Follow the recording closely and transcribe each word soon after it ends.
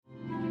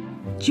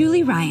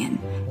Julie Ryan,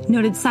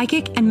 noted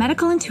psychic and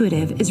medical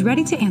intuitive, is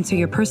ready to answer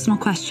your personal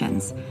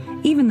questions,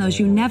 even those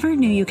you never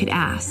knew you could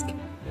ask.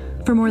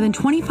 For more than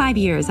 25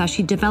 years, as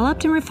she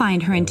developed and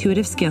refined her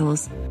intuitive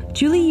skills,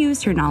 Julie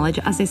used her knowledge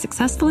as a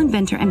successful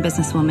inventor and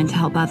businesswoman to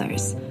help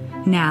others.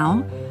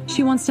 Now,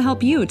 she wants to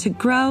help you to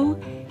grow,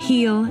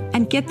 heal,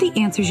 and get the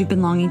answers you've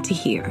been longing to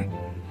hear.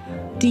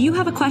 Do you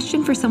have a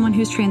question for someone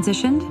who's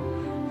transitioned?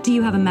 Do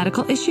you have a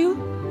medical issue?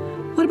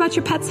 What about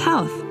your pet's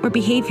health or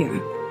behavior?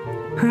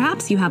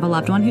 Perhaps you have a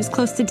loved one who's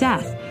close to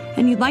death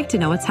and you'd like to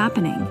know what's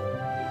happening.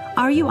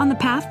 Are you on the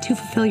path to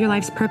fulfill your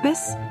life's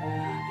purpose?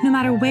 No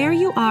matter where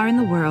you are in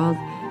the world,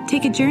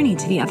 take a journey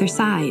to the other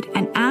side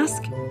and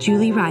ask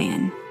Julie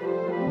Ryan.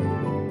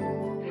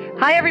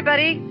 Hi,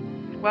 everybody.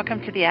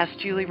 Welcome to the Ask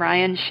Julie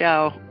Ryan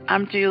Show.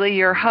 I'm Julie,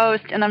 your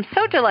host, and I'm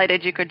so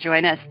delighted you could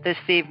join us this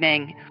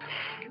evening.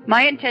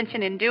 My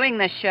intention in doing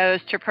this show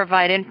is to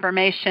provide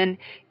information,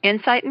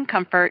 insight, and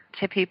comfort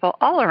to people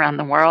all around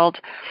the world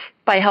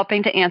by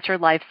helping to answer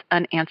life's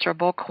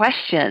unanswerable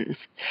questions.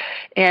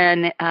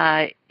 And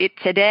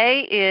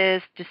today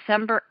is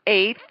December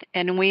 8th,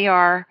 and we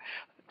are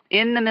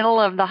in the middle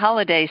of the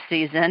holiday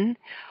season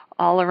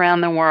all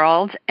around the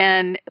world.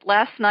 And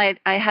last night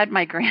I had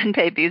my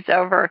grandbabies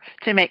over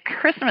to make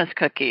Christmas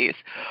cookies.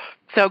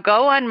 So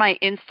go on my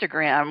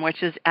Instagram,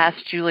 which is Ask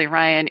Julie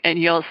Ryan, and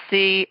you'll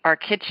see our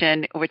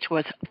kitchen, which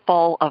was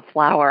full of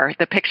flour.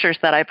 The pictures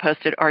that I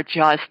posted are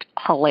just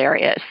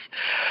hilarious.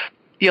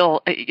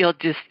 You'll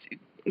just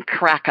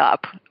crack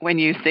up when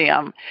you see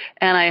them.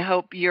 And I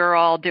hope you're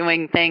all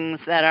doing things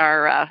that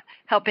are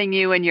helping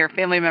you and your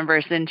family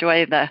members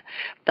enjoy the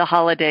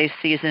holiday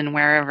season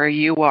wherever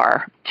you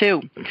are,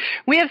 too.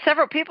 We have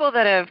several people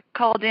that have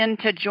called in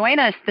to join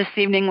us this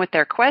evening with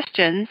their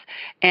questions.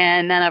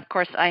 And then, of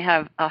course, I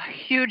have a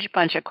huge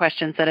bunch of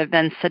questions that have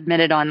been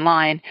submitted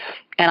online,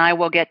 and I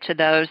will get to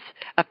those,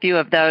 a few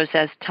of those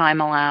as time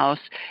allows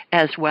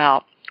as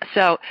well.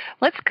 So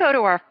let's go to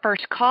our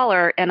first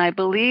caller, and I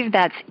believe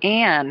that's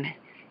Anne.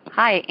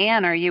 Hi,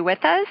 Anne, are you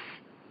with us?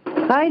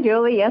 Hi,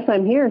 Julie. Yes,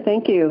 I'm here.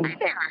 Thank you. Hi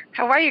there.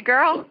 How are you,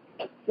 girl?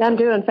 I'm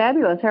doing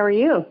fabulous. How are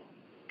you?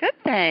 Good,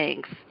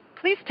 thanks.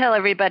 Please tell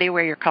everybody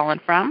where you're calling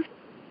from.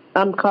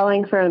 I'm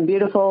calling from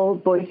beautiful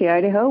Boise,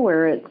 Idaho,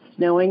 where it's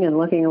snowing and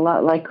looking a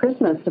lot like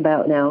Christmas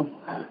about now.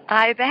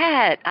 I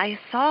bet. I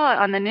saw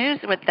on the news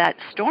with that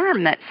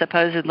storm that's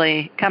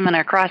supposedly coming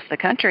across the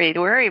country.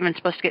 We're even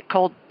supposed to get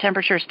cold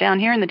temperatures down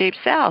here in the deep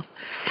south.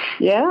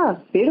 Yeah,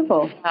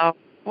 beautiful. So,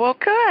 well,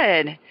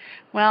 good.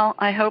 Well,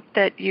 I hope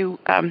that you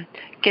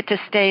get to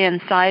stay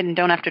inside and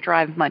don't have to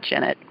drive much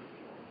in it.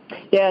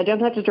 Yeah, I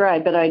don't have to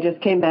drive, but I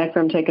just came back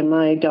from taking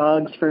my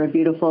dogs for a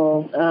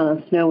beautiful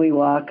snowy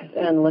walk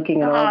and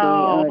looking at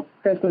all the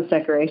Christmas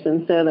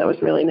decorations, so that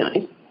was really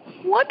nice.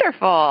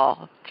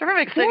 Wonderful.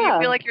 Terrific. So yeah.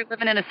 You feel like you're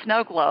living in a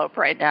snow globe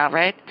right now,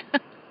 right?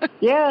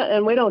 Yeah,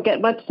 and we don't get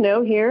much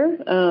snow here,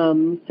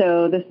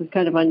 so this is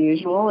kind of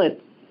unusual.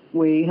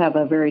 We have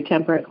a very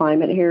temperate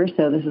climate here,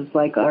 so this is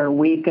like our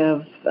week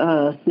of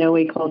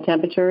snowy, cold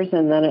temperatures,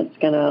 and then it's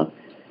going to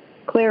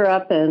clear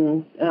up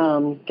and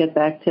get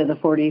back to the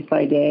 40s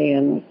by day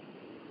and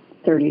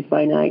 30s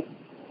by night.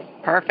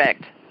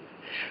 Perfect.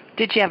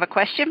 Did you have a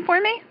question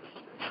for me?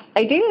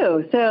 I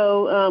do.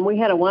 So we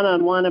had a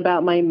one-on-one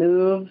about my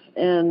move,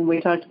 and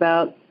we talked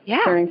about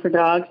caring for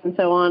dogs and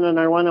so on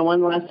our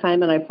one-on-one last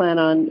time, and I plan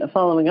on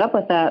following up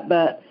with that.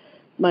 But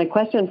my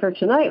question for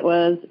tonight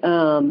was,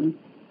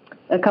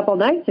 a couple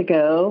nights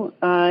ago,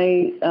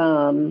 I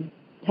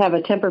have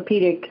a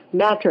Tempur-Pedic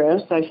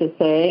mattress, I should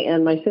say,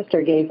 and my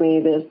sister gave me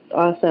this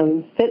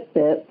awesome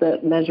Fitbit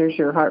that measures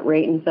your heart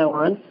rate and so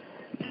on.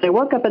 I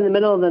woke up in the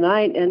middle of the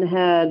night and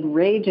had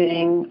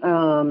raging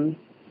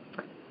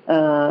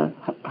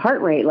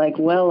heart rate, like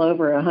well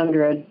over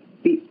 100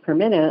 beats per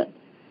minute.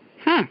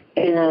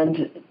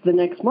 And the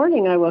next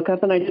morning I woke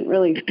up and I didn't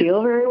really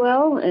feel very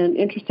well. And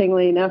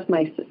interestingly enough,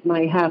 my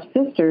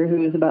half-sister,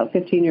 who is about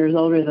 15 years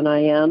older than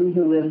I am,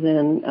 who lives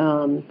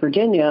in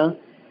Virginia,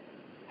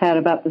 had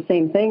about the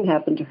same thing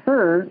happen to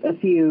her a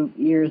few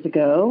years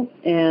ago.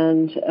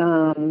 And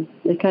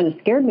it kind of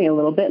scared me a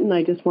little bit. And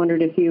I just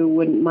wondered if you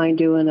wouldn't mind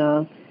doing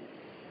a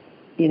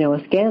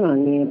scan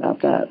on me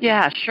about that.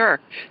 Yeah, sure.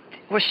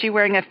 Was she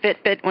wearing a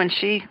Fitbit when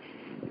she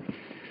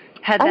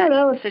had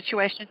that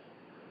situation?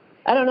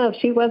 I don't know if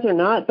she was or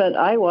not, but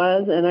I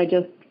was, and I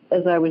just,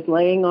 as I was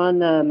laying on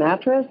the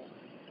mattress,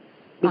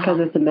 because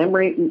it's a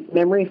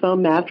memory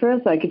foam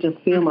mattress, I could just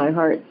feel my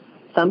heart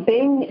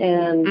thumping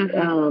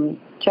and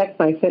checked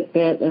my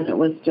Fitbit, and it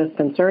was just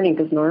concerning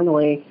because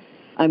normally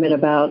I'm at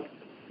about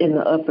in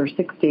the upper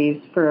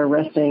 60s for a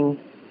resting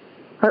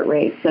heart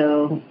rate,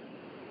 so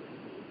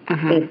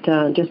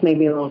it just made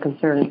me a little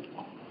concerned.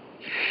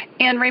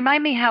 And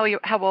remind me how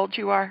old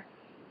you are?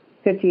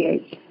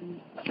 58.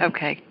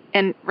 Okay.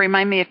 And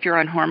remind me if you're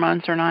on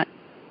hormones or not.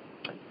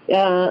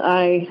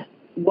 I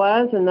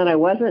was, and then I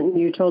wasn't, and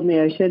you told me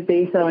I should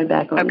be, so I'm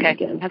back on them again.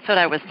 Okay, that's what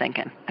I was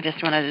thinking. I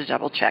just wanted to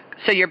double check.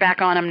 So you're back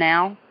on them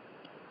now?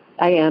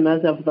 I am,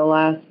 as of the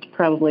last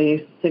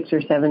probably 6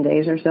 or 7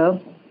 days or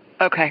so.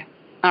 Okay.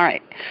 All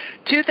right.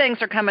 Two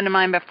things are coming to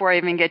mind before I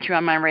even get you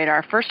on my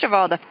radar. First of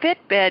all, the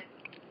Fitbit,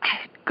 I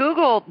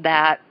Googled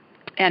that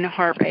and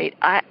heart rate.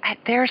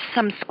 There's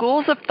some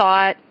schools of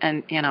thought,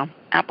 and,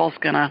 Apple's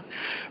going to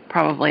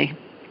probably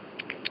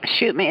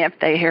shoot me if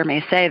they hear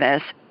me say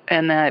this,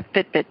 and the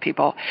Fitbit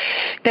people.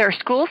 There are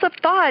schools of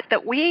thought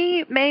that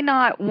we may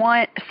not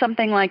want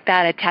something like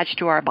that attached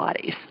to our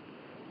bodies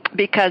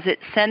because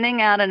it's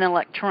sending out an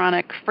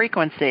electronic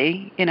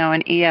frequency,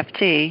 an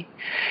EFT,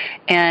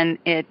 and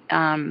it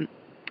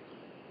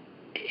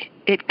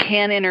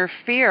can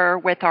interfere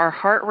with our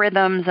heart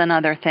rhythms and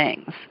other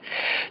things.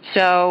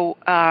 So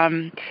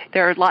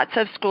there are lots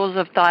of schools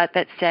of thought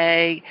that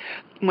say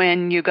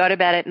when you go to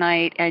bed at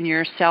night and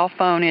your cell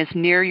phone is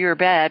near your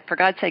bed, for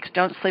God's sakes,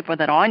 don't sleep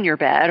with it on your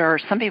bed, or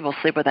some people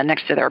sleep with it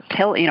next to their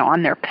pillow,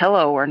 on their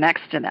pillow or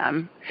next to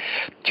them.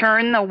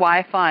 Turn the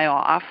Wi-Fi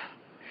off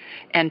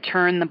and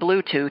turn the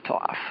Bluetooth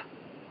off,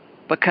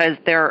 because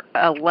there's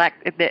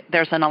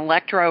an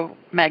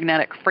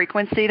electromagnetic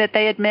frequency that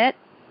they emit,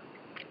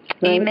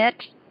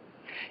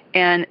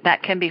 and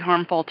that can be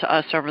harmful to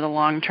us over the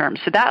long term.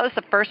 So that was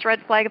the first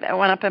red flag that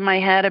went up in my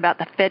head about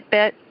the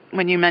Fitbit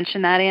when you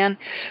mentioned that, Ann.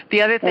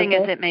 The other thing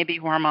is it may be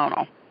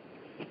hormonal,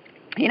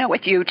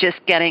 with you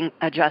just getting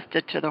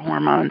adjusted to the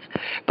hormones.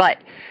 But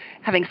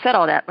having said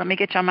all that, let me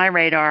get you on my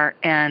radar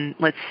and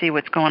let's see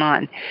what's going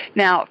on.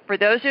 Now, for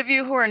those of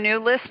you who are new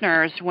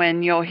listeners,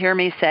 when you'll hear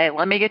me say,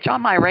 let me get you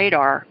on my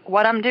radar,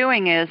 what I'm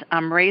doing is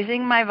I'm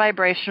raising my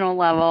vibrational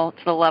level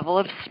to the level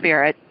of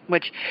spirit,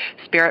 which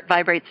spirit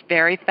vibrates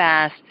very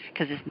fast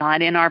because it's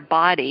not in our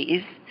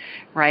bodies,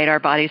 right? Our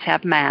bodies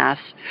have mass.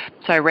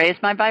 So I raise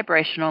my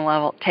vibrational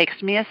level. It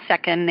takes me a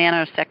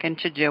nanosecond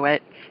to do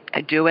it.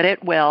 I do it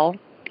at will.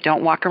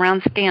 Don't walk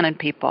around scanning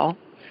people.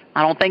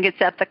 I don't think it's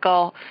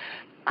ethical.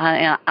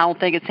 I don't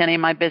think it's any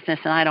of my business,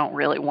 and I don't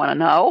really want to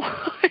know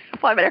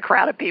if I'm in a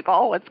crowd of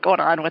people what's going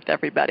on with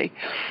everybody.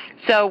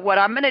 So what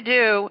I'm going to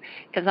do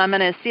is I'm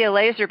going to see a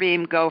laser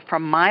beam go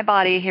from my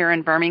body here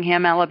in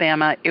Birmingham,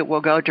 Alabama. It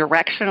will go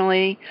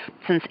directionally,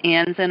 since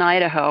Ann's in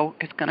Idaho.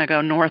 It's going to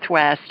go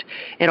northwest.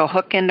 It'll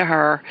hook into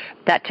her.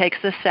 That takes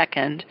a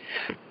second.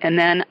 And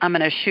then I'm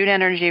going to shoot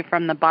energy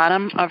from the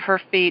bottom of her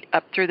feet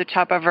up through the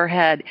top of her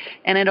head.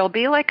 And it'll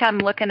be like I'm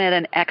looking at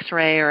an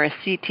X-ray or a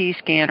CT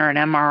scan or an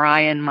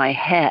MRI in my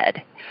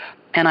head.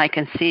 And I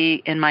can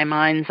see in my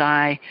mind's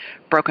eye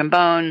broken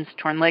bones,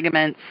 torn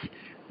ligaments,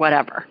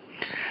 whatever.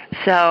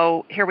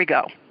 So here we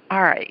go.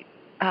 All right.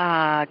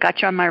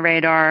 Got you on my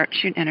radar.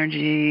 Shoot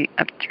energy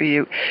up through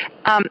you.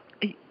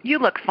 You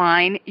look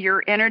fine.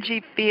 Your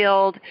energy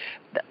field,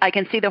 I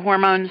can see the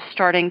hormones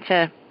starting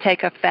to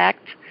take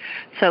effect.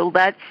 So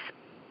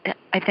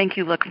I think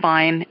you look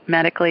fine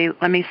medically.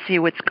 Let me see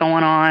what's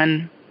going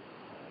on.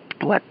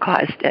 What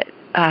caused it?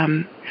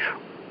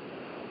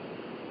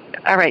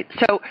 All right.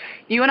 So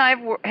you and I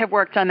have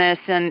worked on this,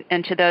 and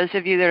to those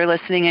of you that are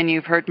listening, and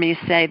you've heard me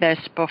say this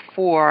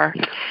before,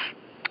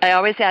 I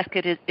always ask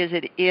it, is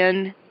it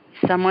in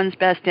someone's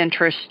best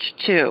interest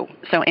too?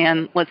 So,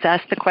 Ann, let's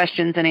ask the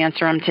questions and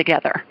answer them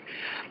together.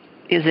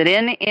 Is it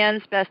in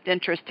Ann's best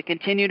interest to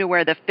continue to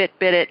wear the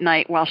Fitbit at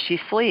night while she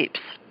sleeps?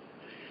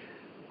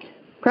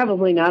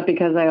 Probably not,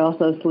 because I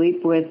also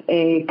sleep with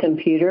a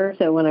computer.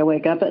 So when I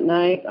wake up at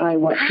night, I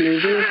watch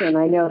movies, and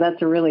I know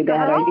that's a really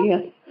bad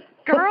idea.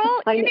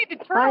 Girl, you need to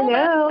turn all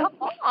that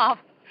stuff off.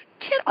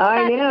 Get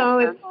all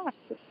that stuff off.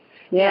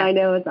 Yeah, I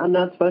know. I'm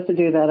not supposed to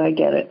do that. I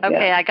get it.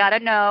 Okay, yeah. I got to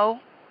know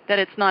that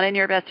it's not in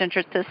your best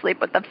interest to sleep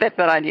with the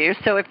Fitbit on you.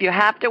 So if you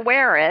have to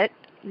wear it,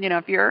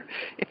 if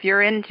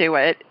you're into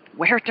it,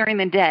 wear it during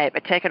the day,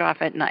 but take it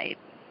off at night.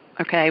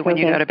 Okay, when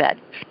you go to bed.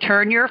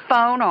 Turn your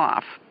phone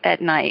off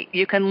at night.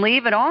 You can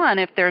leave it on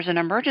if there's an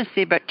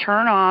emergency, but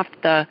turn off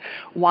the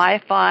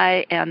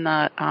Wi-Fi and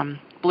the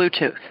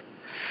Bluetooth.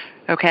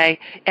 Okay?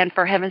 And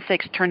for heaven's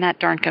sakes, turn that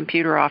darn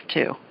computer off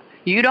too.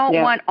 You don't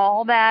want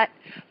all that,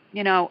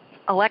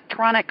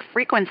 electronic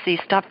frequency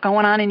stuff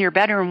going on in your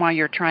bedroom while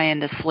you're trying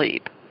to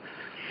sleep.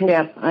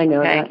 Yeah, I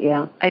know that,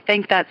 yeah. I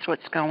think that's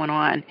what's going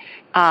on.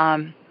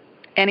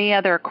 Any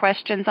other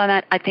questions on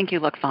that? I think you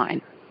look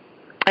fine.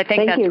 I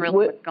think that's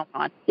really what's going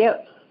on.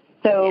 Yep.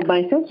 So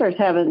my sister's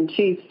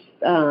she's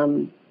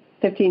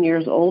 15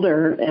 years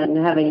older and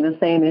having the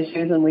same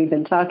issues, and we've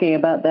been talking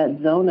about that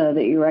Zona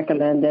that you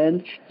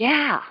recommended.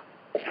 Yeah.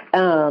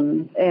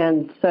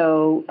 And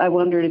so I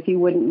wondered if you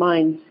wouldn't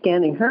mind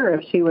scanning her,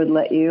 if she would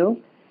let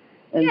you,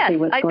 and see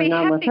what's going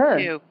on with her.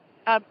 Yes,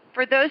 I'd be happy to.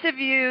 For those of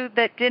you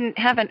that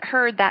haven't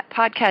heard that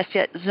podcast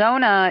yet,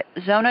 Zona.com,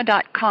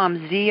 Zona.com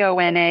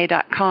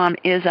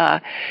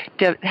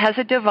has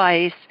a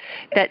device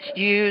that's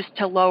used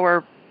to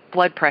lower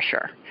blood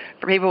pressure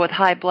for people with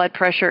high blood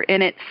pressure,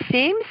 and it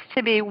seems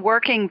to be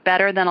working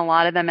better than a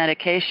lot of the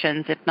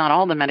medications, if not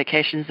all the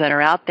medications that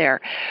are out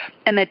there.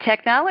 And the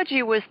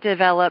technology was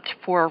developed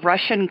for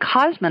Russian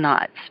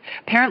cosmonauts.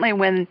 Apparently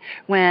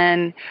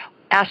when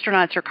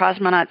astronauts or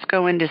cosmonauts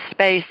go into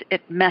space,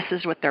 it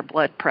messes with their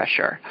blood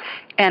pressure.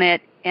 And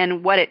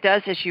what it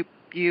does is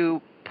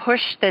you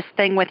push this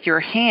thing with your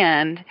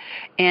hand,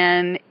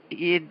 and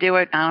you do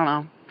it,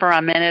 for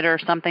a minute or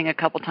something a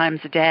couple times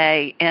a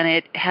day, and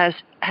it has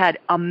had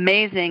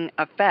amazing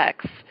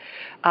effects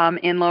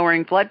in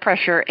lowering blood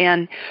pressure,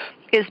 and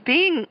is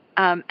being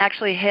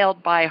actually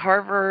hailed by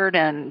Harvard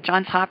and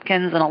Johns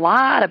Hopkins and a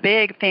lot of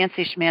big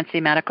fancy schmancy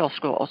medical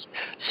schools.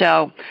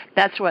 So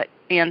that's what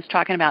Ann's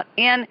talking about.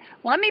 Ann,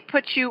 let me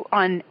put you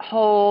on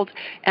hold,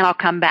 and I'll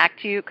come back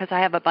to you because I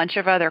have a bunch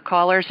of other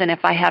callers, and if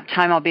I have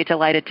time, I'll be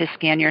delighted to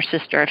scan your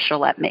sister if she'll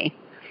let me.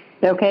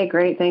 Okay,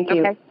 great. Thank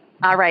you. Okay.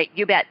 All right,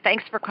 you bet.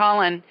 Thanks for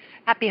calling.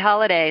 Happy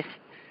holidays.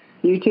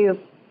 You too.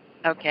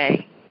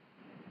 Okay.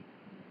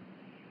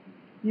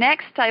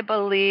 Next, I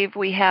believe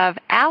we have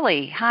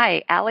Allie.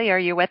 Hi, Allie, are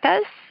you with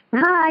us?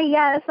 Hi,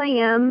 yes, I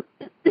am.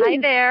 Hi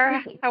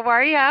there. How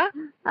are you?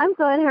 I'm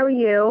good. How are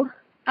you?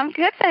 I'm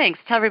good, thanks.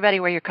 Tell everybody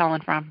where you're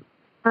calling from.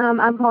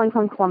 I'm calling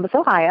from Columbus,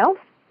 Ohio.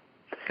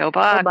 Go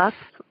Bucks.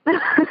 Go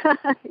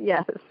Bucks.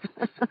 Yes.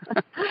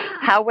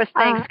 How was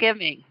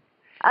Thanksgiving?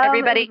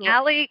 Everybody,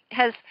 Allie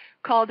has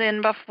called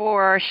in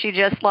before. She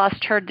just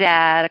lost her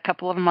dad a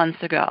couple of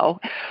months ago.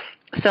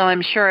 So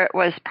I'm sure it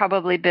was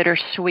probably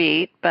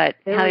bittersweet, but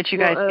how did you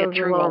guys get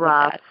through all of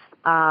that?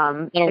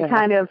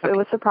 It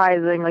was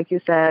surprising, like you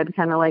said,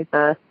 kind of like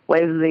the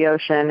waves of the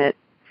ocean. It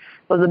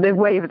was a big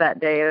wave that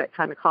day that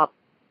kind of caught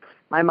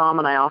my mom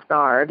and I off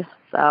guard.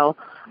 So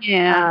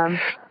yeah.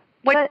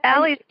 What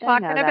Allie's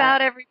talking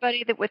about,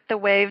 everybody, that with the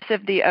waves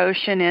of the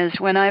ocean is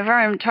whenever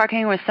I'm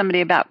talking with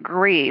somebody about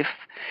grief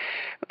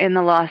in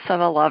the loss of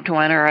a loved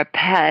one or a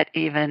pet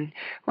even,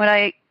 what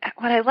I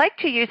like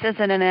to use as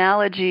an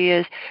analogy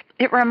is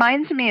it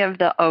reminds me of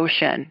the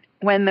ocean.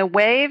 When the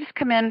waves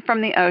come in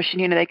from the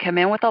ocean, they come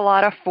in with a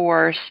lot of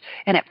force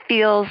and it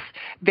feels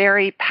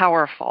very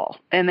powerful.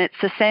 And it's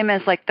the same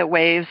as like the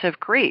waves of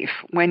grief.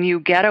 When you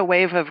get a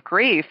wave of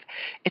grief,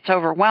 it's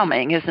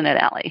overwhelming, isn't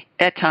it, Allie?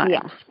 At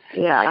times.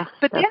 Yeah,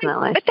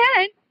 definitely. But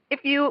then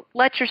if you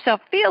let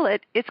yourself feel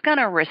it, it's going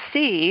to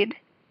recede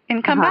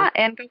and come back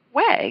and go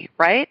away,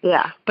 right?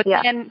 Yeah. But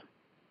then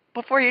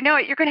before you know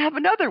it, you're going to have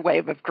another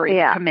wave of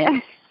grief come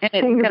in. And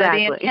it's going to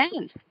be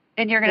intense.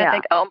 And you're going to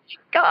think, oh,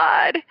 my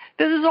God,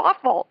 this is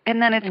awful.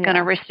 And then it's going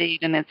to recede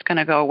and it's going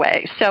to go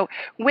away. So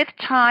with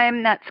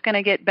time, that's going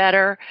to get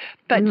better.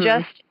 But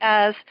just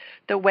as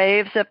the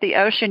waves of the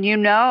ocean,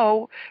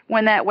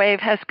 when that wave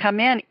has come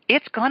in,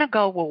 it's going to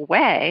go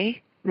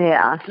away.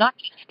 Yeah. It's not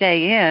going to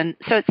stay in.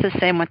 So it's the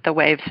same with the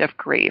waves of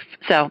grief.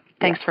 So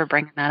thanks for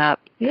bringing that up.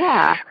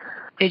 Yeah.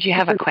 Did you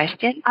have a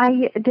question?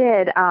 I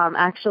did.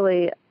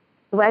 Actually,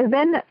 I've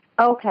been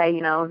okay,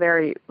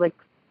 very, like,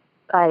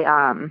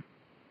 I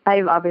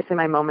have obviously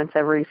my moments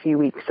every few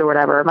weeks or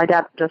whatever. My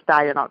dad just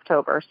died in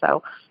October,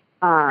 so.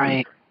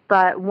 Right.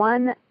 But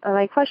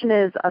my question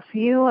is,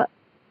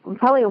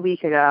 probably a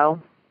week ago,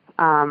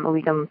 a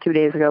week and 2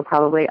 days ago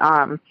probably,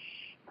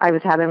 I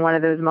was having one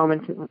of those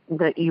moments.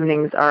 The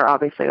evenings are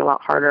obviously a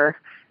lot harder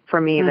for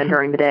me than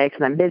during the day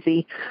because I'm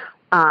busy.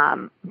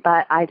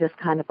 But I just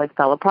kind of like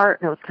fell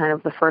apart, and it was kind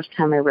of the first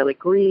time I really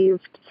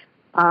grieved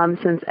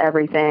since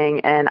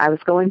everything. And I was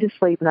going to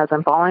sleep, and as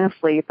I'm falling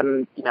asleep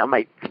and,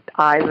 my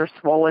eyes are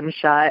swollen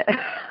shut,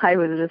 I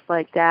was just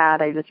like,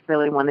 Dad, I just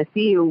really want to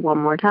see you one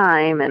more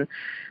time. And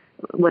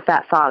with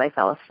that thought, I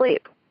fell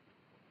asleep.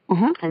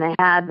 And I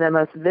had the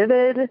most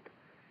vivid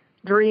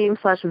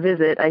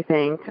dream/visit, I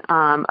think,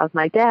 of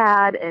my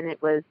dad, and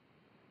it was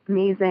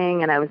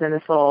amazing. And I was in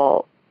this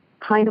little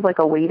kind of like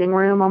a waiting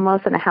room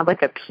almost, and I had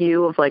like a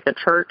pew of like a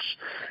church,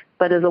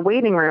 but as a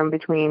waiting room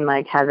between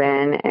like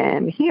heaven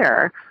and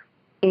here.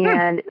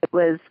 And it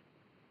was,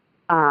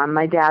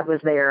 my dad was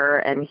there,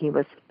 and it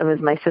was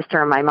my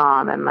sister and my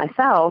mom and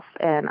myself,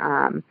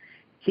 and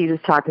he was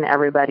talking to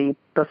everybody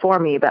before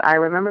me. But I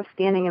remember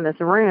standing in this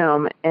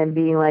room and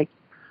being like,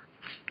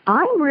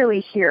 I'm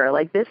really here.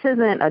 Like, this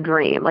isn't a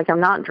dream. Like,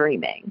 I'm not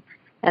dreaming.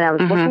 And I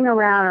was looking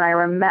around,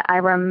 and I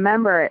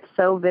remember it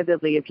so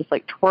vividly of just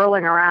like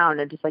twirling around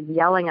and just like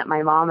yelling at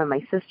my mom and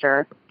my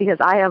sister, because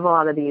I have a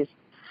lot of these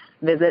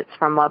visits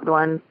from loved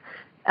ones,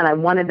 and I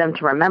wanted them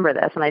to remember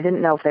this. And I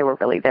didn't know if they were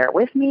really there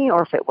with me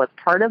or if it was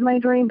part of my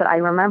dream, but I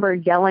remember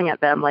yelling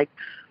at them, like,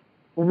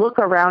 look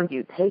around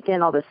you, take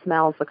in all the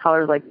smells, the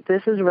colors, like,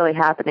 this is really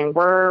happening.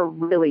 We're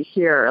really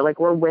here. Like,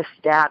 we're with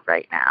Dad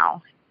right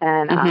now.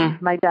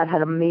 And my dad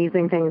had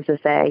amazing things to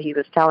say. He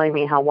was telling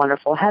me how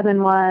wonderful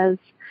heaven was,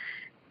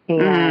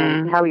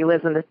 and how he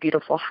lives in this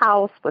beautiful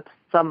house with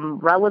some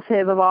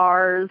relative of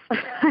ours.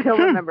 I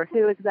don't remember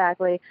who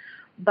exactly.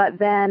 But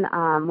then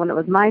when it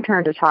was my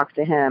turn to talk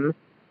to him,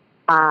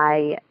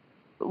 my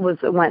daughter's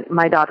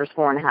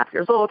 4.5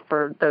 years old,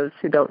 for those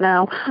who don't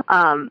know,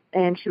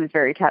 and she was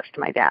very attached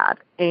to my dad.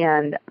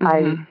 And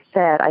I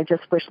said, I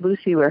just wish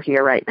Lucy were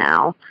here right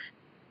now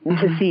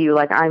to see you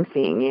like I'm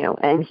seeing you.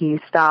 And he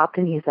stopped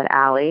and he said,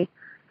 Allie,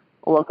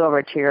 look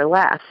over to your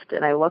left.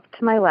 And I looked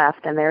to my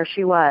left, and there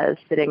she was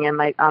sitting on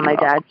my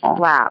dad's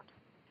lap,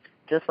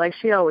 just like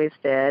she always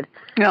did.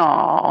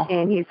 Aww.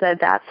 And he said,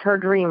 that's her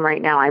dream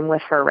right now. I'm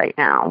with her right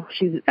now.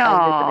 I'm visiting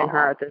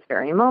her at this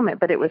very moment.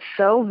 But it was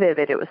so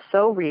vivid. It was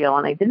so real.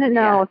 And I didn't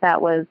know if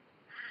that was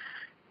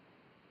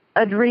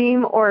a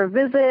dream or a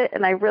visit,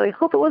 and I really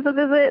hope it was a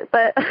visit,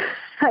 but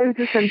I've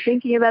just been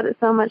thinking about it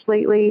so much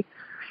lately.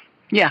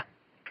 Yeah.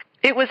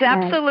 It was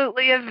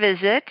absolutely a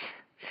visit,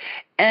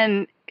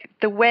 and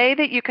the way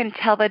that you can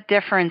tell the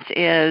difference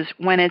is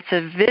when it's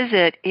a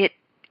visit, it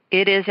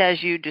is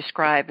as you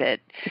describe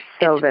it. It's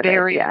so it's vivid,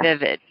 very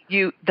vivid.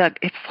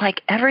 It's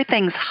like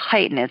everything's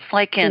heightened. It's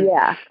like in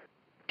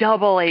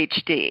double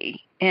HD.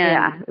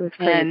 And, it was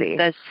crazy. And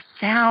the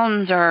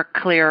sounds are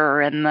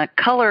clearer, and the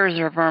colors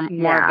are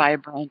more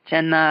vibrant,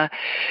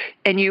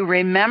 and you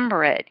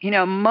remember it.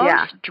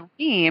 Most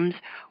dreams,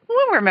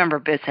 we'll remember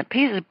bits and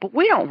pieces, but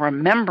we don't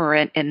remember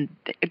it in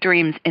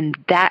dreams in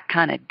that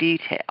kind of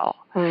detail.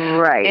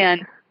 Right.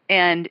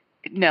 And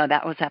no,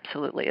 that was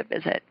absolutely a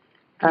visit.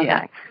 Okay.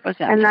 Yeah, it was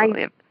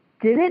absolutely. And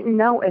I didn't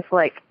know if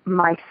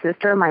my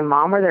sister and my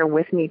mom were there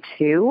with me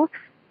too,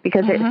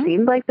 because it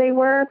seemed like they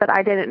were, but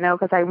I didn't know,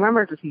 because I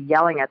remember just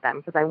yelling at them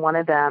because I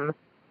wanted them,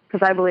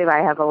 because I believe I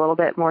have a little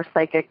bit more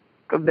psychic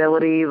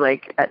ability,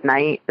 at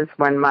night is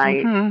when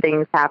my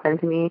things happen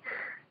to me.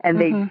 And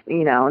they,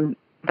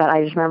 but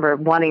I just remember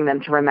wanting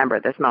them to remember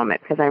this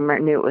moment because I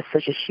knew it was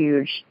such a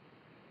huge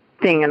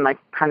thing in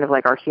kind of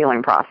our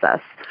healing process.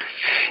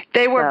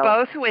 They were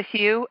both with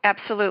you,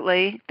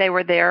 absolutely. They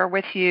were there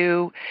with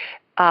you.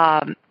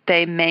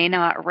 They may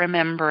not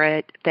remember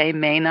it. They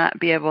may not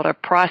be able to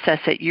process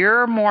it.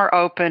 You're more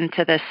open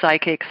to the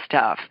psychic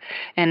stuff.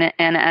 And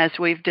as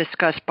we've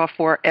discussed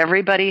before,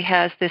 everybody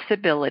has this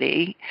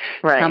ability.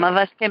 Right. Some of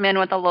us come in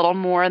with a little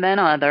more than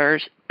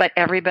others, but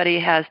everybody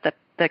has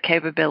the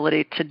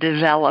capability to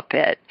develop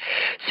it.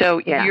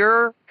 So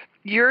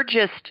you're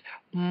just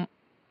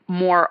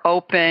more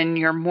open.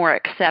 You're more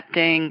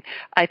accepting.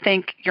 I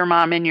think your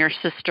mom and your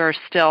sister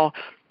still,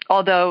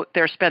 although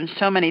there's been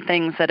so many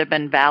things that have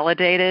been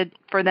validated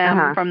for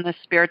them from the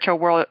spiritual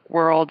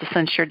world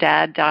since your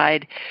dad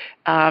died,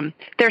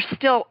 there's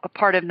still a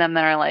part of them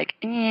that are like,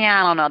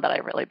 I don't know that I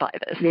really buy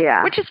this.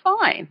 Yeah. Which is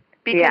fine,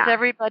 because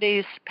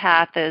everybody's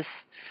path is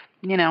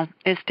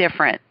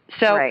different.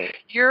 So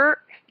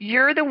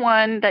you're the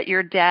one that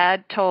your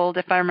dad told,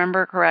 if I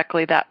remember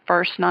correctly, that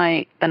first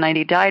night, the night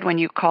he died, when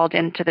you called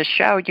into the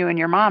show, you and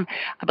your mom,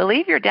 I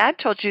believe your dad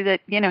told you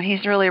that,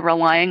 he's really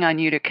relying on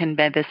you to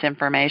convey this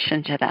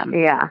information to them.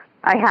 Yeah,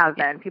 I have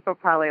been. People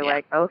probably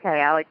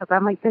okay, Allie, because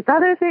I'm like, this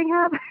other thing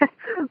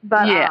happened.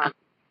 But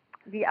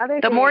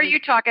the more you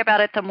talk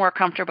about it, the more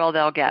comfortable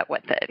they'll get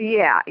with it.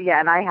 Yeah,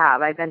 and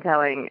I've been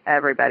telling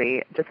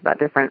everybody just about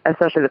different,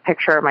 especially the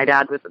picture. My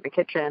dad was in the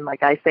kitchen.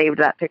 I saved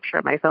that picture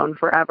on my phone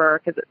forever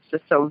because it's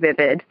just so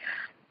vivid.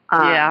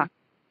 But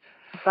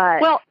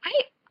well,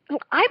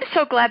 I'm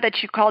so glad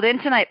that you called in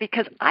tonight,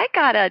 because I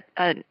got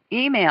an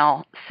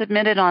email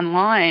submitted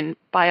online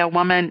by a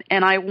woman,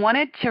 and I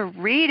wanted to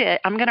read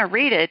it. I'm going to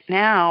read it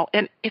now,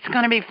 and it's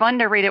going to be fun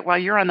to read it while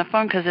you're on the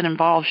phone because it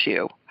involves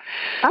you.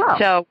 Oh.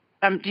 So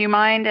do you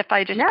mind if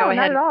I just go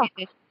ahead and read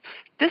this?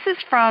 This is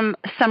from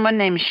someone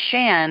named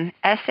Shann,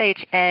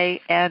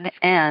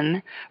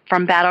 Shann,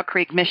 from Battle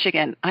Creek,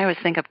 Michigan. I always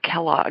think of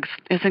Kellogg's.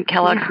 Isn't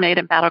Kellogg's made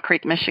in Battle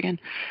Creek, Michigan?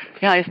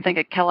 I always think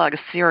of Kellogg's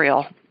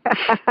cereal.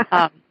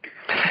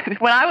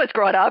 When I was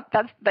growing up,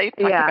 they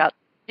talked about,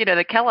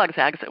 the Kellogg's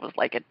eggs. It was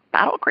at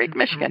Battle Creek,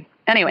 Michigan.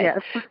 Anyway,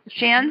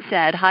 Shann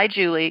said, "Hi,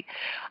 Julie.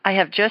 I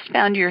have just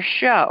found your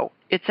show.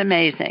 It's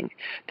amazing.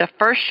 The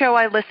first show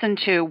I listened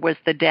to was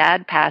the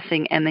dad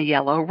passing and the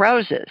yellow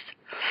roses.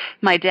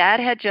 My dad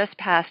had just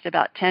passed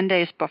about 10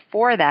 days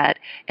before that,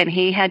 and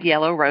he had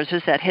yellow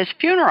roses at his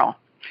funeral.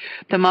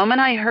 The moment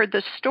I heard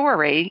the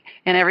story,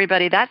 and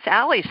everybody, that's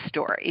Allie's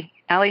story.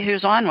 Allie,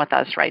 who's on with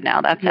us right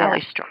now, that's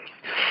Allie's story.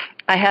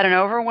 I had an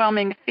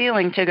overwhelming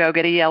feeling to go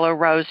get a yellow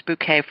rose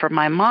bouquet for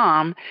my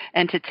mom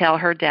and to tell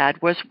her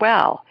dad was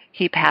well.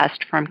 He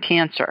passed from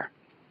cancer.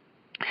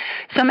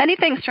 So many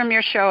things from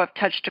your show have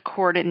touched a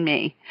chord in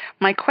me.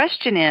 My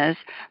question is,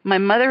 my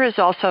mother is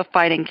also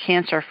fighting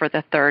cancer for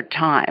the third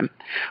time.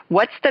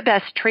 What's the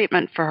best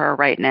treatment for her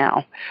right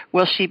now?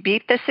 Will she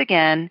beat this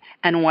again?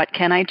 And what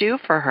can I do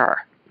for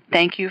her?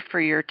 Thank you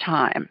for your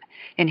time."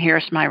 And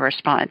here's my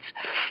response.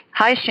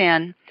 "Hi,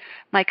 Shann.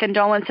 My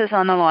condolences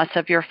on the loss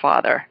of your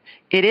father.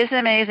 It is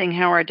amazing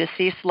how our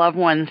deceased loved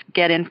ones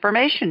get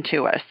information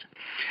to us.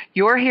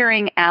 You're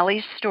hearing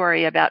Allie's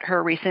story about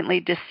her recently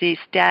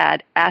deceased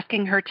dad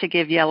asking her to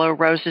give yellow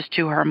roses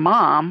to her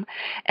mom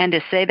and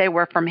to say they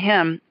were from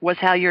him was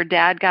how your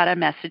dad got a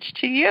message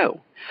to you.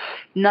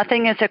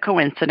 Nothing is a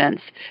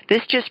coincidence.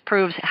 This just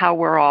proves how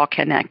we're all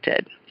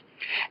connected.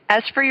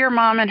 As for your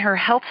mom and her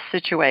health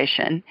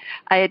situation,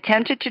 I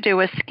attempted to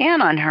do a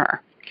scan on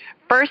her.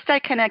 First, I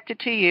connected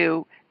to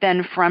you,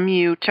 then from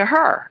you to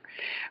her.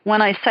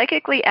 When I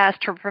psychically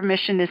asked her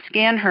permission to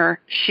scan her,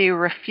 she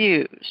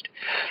refused.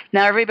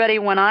 Now, everybody,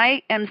 when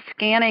I am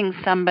scanning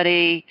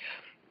somebody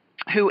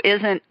who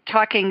isn't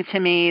talking to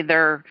me,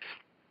 they're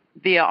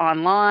via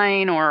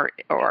online or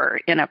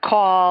in a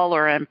call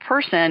or in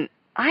person,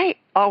 I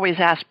always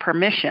ask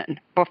permission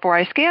before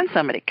I scan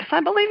somebody because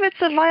I believe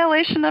it's a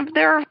violation of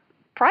their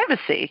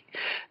privacy.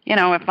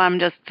 If I'm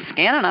just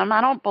scanning them,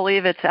 I don't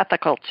believe it's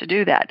ethical to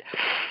do that.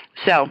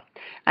 So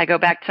I go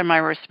back to my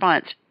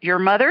response. Your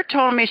mother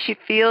told me she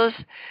feels,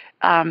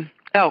 when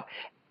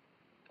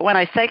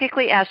I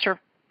psychically asked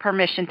her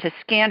permission to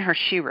scan her,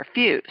 she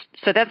refused.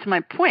 So that's my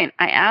point.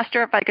 I asked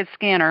her if I could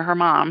scan her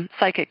mom,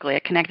 psychically. I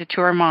connected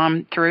to her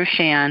mom through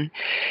Shan,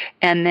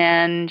 and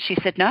then she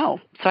said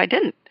no, so I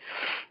didn't.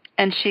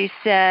 And she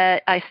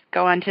said, I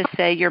go on to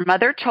say, your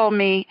mother told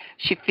me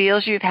she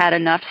feels you've had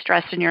enough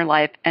stress in your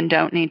life and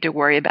don't need to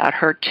worry about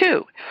her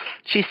too.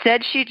 She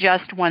said she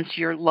just wants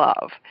your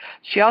love.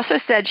 She also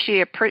said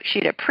she'd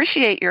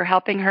appreciate your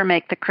helping her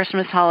make the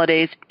Christmas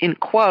holidays, in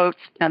quotes,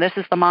 now this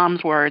is the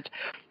mom's words,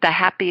 the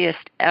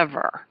happiest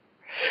ever,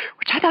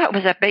 which I thought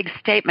was a big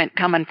statement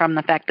coming from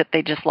the fact that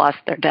they just lost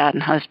their dad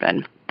and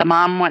husband. The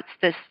mom wants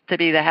this to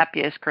be the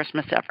happiest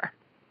Christmas ever.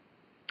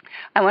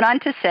 I went on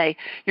to say,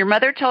 your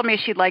mother told me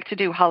she'd like to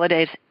do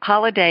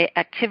holiday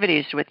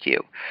activities with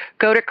you,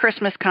 go to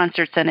Christmas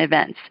concerts and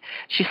events.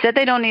 She said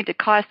they don't need to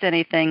cost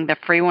anything. The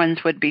free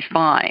ones would be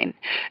fine.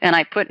 And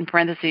I put in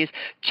parentheses,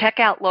 check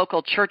out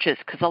local churches,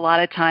 because a lot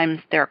of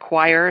times their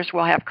choirs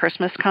will have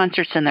Christmas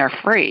concerts and they're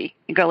free.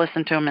 You go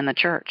listen to them in the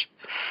church.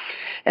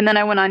 And then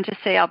I went on to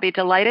say, I'll be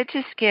delighted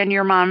to scan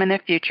your mom in the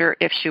future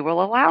if she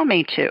will allow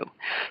me to.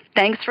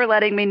 Thanks for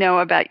letting me know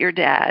about your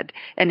dad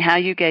and how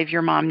you gave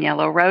your mom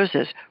yellow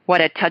roses. What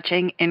a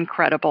touching,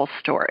 incredible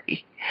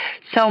story.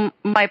 So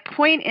my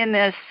point in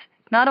this,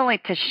 not only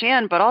to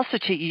Shan, but also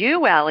to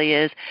you, Allie,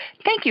 is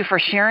thank you for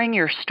sharing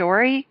your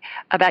story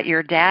about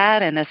your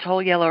dad and this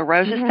whole yellow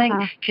roses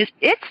thing, because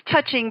it's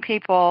touching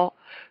people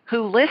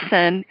who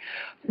listen.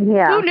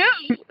 Yeah. Who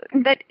knew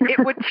that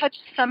it would touch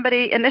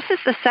somebody? And this is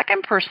the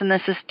second person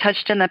this has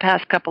touched in the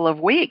past couple of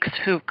weeks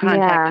who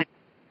contacted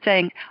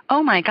saying,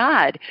 oh, my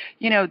God,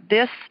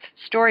 this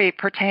story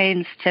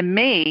pertains to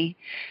me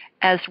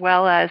as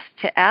well as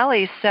to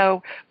Allie.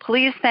 So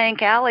please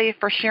thank Allie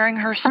for sharing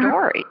her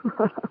story.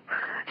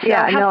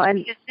 How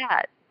sweet is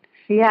that?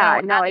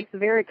 Yeah, it's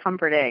very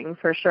comforting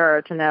for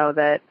sure to know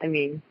that,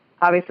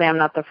 obviously, I'm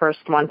not the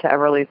first one to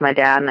ever lose my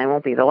dad, and I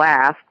won't be the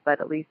last,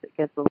 but at least it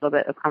gives a little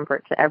bit of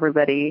comfort to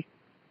everybody,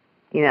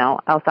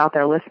 else out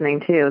there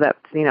listening, too.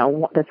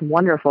 That's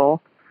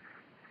wonderful.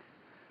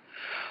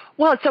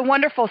 Well, it's a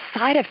wonderful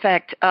side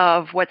effect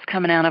of what's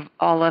coming out of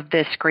all of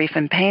this grief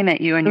and pain that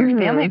you and your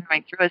family are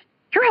going through. Is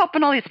you're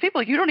helping all these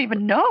people you don't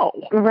even know.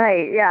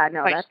 Right, yeah,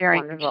 no, by that's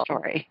sharing wonderful. Your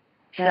story.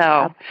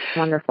 That's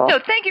wonderful. So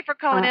thank you for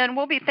calling in.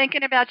 We'll be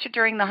thinking about you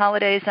during the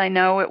holidays. I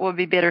know it will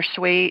be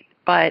bittersweet.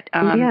 But,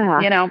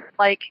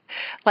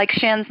 like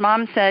Shan's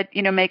mom said,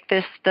 make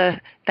this the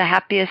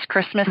happiest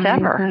Christmas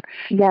ever.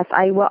 Yes,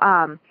 I will.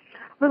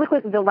 Really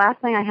quick, the last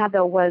thing I had,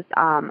 though, was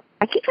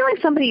I keep feeling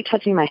somebody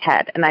touching my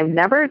head. And I've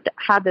never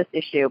had this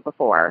issue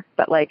before.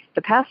 But,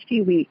 the past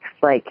few weeks,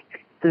 it's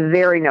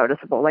very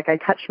noticeable. I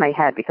touch my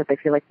head because I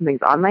feel like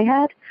something's on my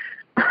head.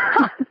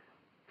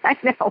 I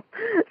know.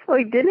 So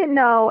I didn't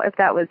know if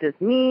that was just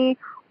me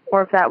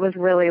or if that was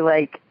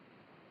really,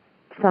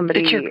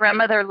 somebody. It's your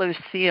grandmother,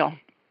 Lucille.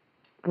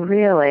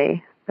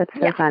 Really? That's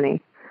so funny.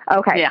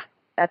 Okay. Yeah.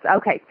 That's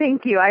okay.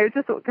 Thank you. I was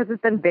just, because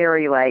it's been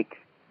very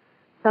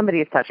somebody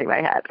is touching my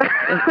head.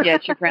 Yeah,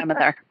 it's your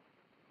grandmother.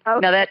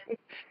 Okay.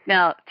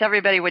 Now tell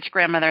everybody which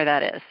grandmother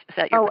that is. Is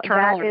that your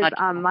paternal or that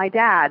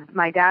is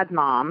my dad's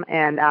mom,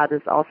 and that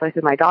is also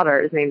who my daughter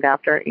is named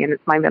after, and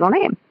it's my middle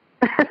name.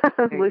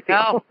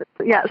 Lucille.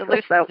 Yes. So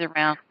Lucille's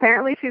around.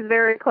 Apparently she's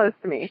very close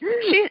to me.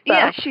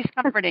 She's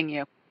comforting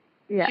you.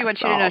 Yeah. She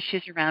wants you to know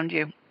she's around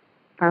you.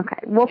 Okay.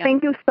 Well,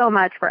 thank you so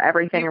much for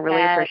everything. I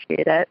really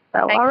appreciate it.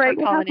 So, Thanks all right.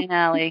 for calling in,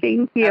 Allie.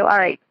 Thank you. Okay. All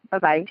right.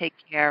 Bye-bye. Take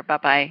care.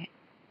 Bye-bye.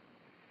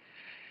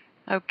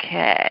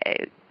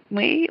 Okay.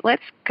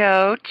 Let's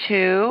go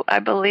to, I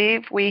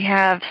believe we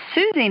have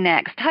Susie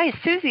next. Hi,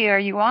 Susie. Are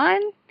you on?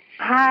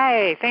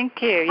 Hi, thank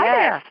you.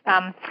 Hi.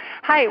 Yes.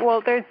 Hi.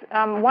 Well, there's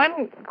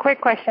one quick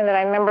question that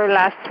I remember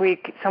last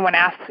week someone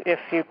asked if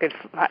you could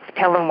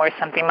tell them where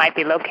something might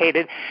be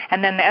located.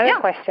 And then the other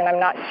question, I'm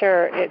not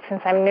sure,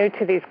 since I'm new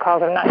to these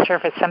calls, I'm not sure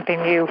if it's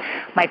something you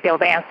might be able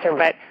to answer.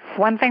 But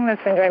one thing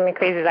that's been driving me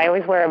crazy is I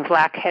always wear a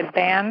black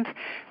headband.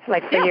 For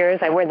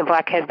years, I wear the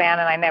black headband,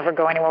 and I never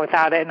go anywhere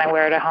without it, and I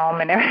wear it at home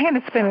and everything. And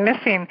it's been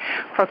missing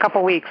for a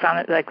couple weeks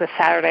on the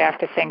Saturday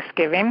after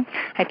Thanksgiving.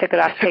 I took it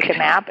off to take a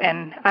nap,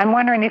 and I'm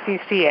wondering if you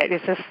see it.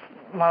 It's just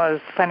one of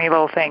those funny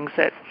little things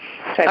that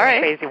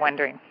drives me crazy,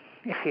 wondering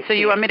if you see it. So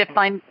you want me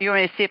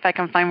to see if I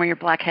can find where your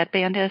black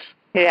headband is?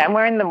 Yeah, I'm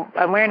wearing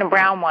a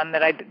brown one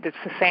it's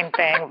the same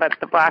thing, but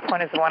the black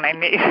one is the one I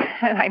need.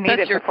 I need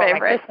it before my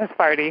Christmas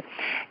party.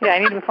 Yeah, I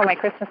need it before my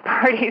Christmas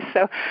party,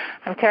 so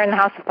I'm tearing the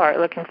house apart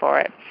looking for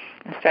it.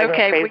 It's driving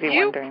me crazy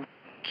wondering.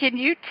 Can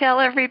you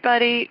tell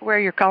everybody where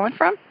you're calling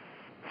from?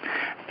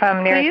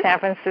 From near San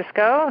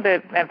Francisco,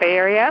 the Bay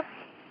Area.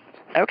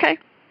 Okay,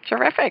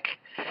 terrific.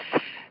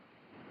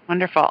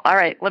 Wonderful. All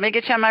right, let me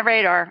get you on my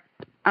radar.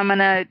 I'm going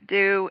to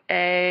do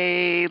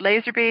a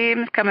laser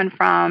beam coming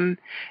from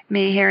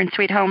me here in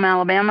Sweet Home,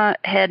 Alabama,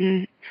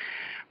 heading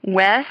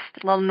west,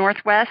 a little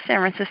northwest. San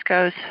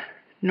Francisco's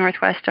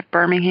northwest of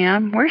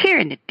Birmingham. We're here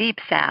in the deep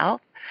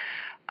south.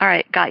 All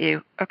right, got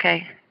you.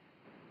 Okay.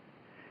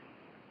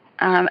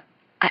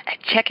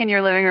 check in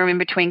your living room in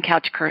between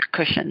couch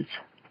cushions.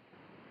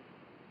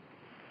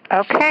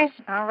 Okay.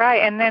 All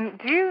right. And then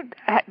do you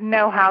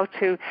know how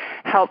to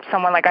help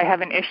someone? Like I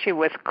have an issue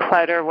with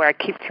clutter where I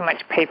keep too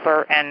much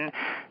paper and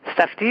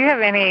stuff. Do you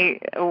have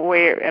any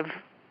way of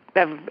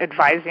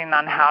advising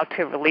on how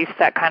to release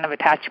that kind of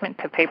attachment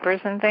to papers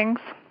and things?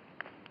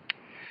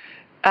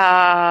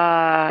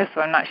 Just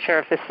so I'm not sure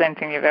if this is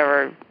anything you've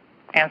ever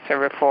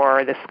answered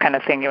before, or this kind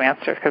of thing you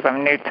answer, because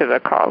I'm new to the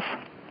calls.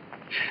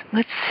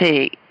 Let's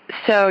see.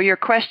 So your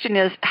question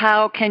is,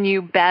 how can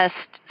you best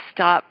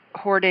stop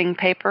hoarding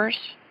papers?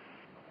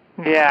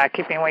 Yeah,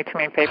 keeping way too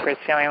many papers,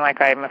 feeling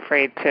like I'm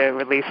afraid to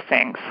release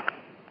things.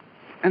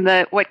 And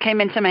what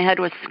came into my head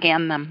was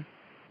scan them.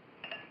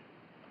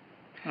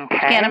 Okay.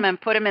 Scan them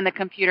and put them in the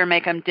computer,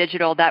 make them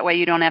digital. That way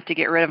you don't have to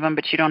get rid of them,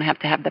 but you don't have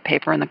to have the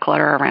paper and the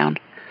clutter around.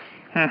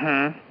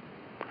 Mm-hmm.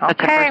 That's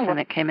the first thing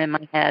that came in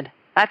my head.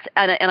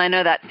 And I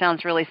know that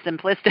sounds really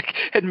simplistic,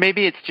 and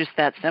maybe it's just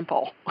that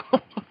simple.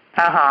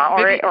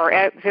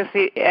 Or just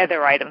the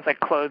other items like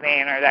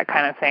clothing or that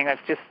kind of thing.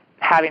 It's just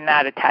having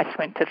that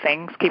attachment to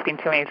things, keeping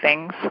too many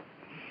things.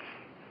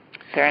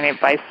 Is there any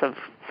advice of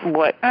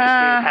what to do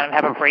to kind of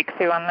have a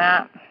breakthrough on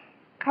that?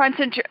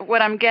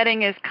 What I'm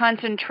getting is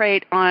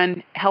concentrate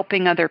on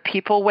helping other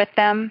people with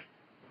them.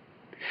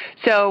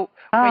 So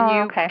when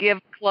you give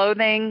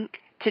clothing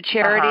to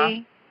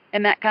charity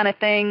and that kind of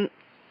thing,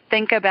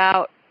 think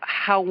about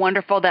how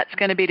wonderful that's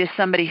going to be to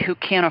somebody who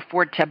can't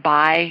afford to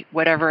buy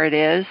whatever it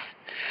is,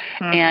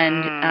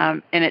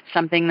 and it's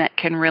something that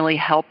can really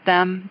help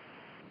them.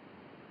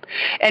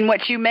 And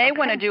what you may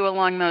want to do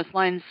along those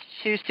lines,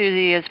 too,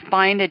 Susie, is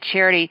find a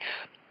charity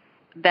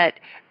that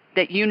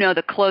you know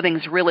the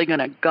clothing's really going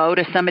to go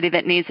to somebody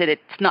that needs it.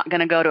 It's not going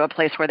to go to a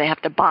place where they have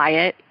to buy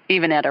it,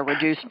 even at a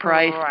reduced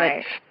price.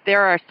 Right. But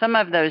there are some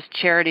of those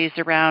charities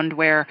around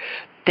where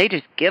they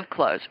just give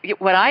clothes.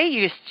 What I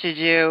used to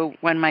do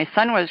when my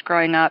son was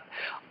growing up,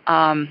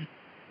 a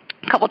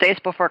couple days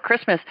before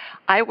Christmas,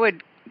 I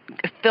would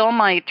fill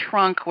my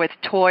trunk with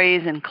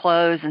toys and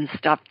clothes and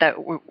stuff that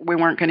we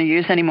weren't going to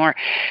use anymore.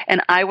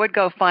 And I would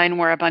go find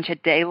where a bunch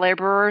of day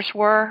laborers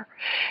were,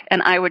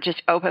 and I would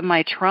just open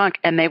my trunk,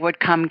 and they would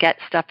come get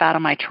stuff out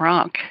of my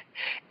trunk.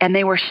 And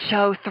they were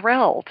so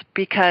thrilled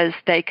because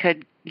they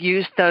could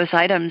use those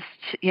items,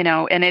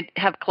 and it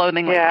have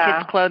clothing like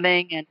kids'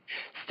 clothing and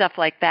stuff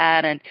like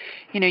that. And,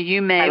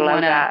 you may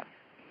want to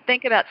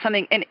think about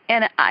something.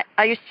 And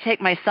I used to take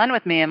my son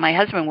with me, and my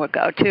husband would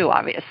go too,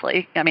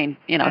 obviously. I mean,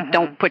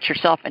 don't put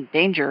yourself in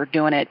danger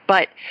doing it.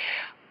 But,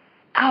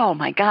 oh,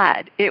 my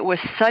God, it was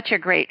such a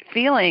great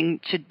feeling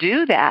to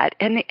do that.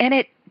 And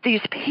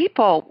these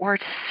people were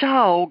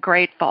so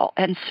grateful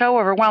and so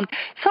overwhelmed.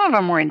 Some of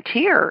them were in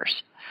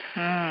tears.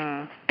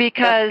 Because,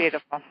 that's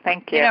beautiful.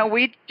 Thank you.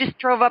 We just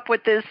drove up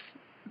with this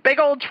big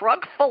old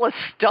trunk full of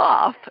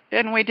stuff,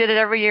 and we did it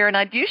every year. And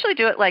I'd usually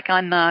do it like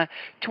on the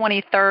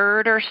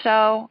 23rd or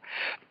so.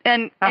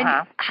 And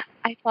I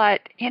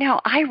thought,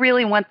 I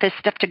really want this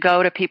stuff to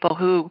go to people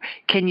who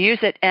can use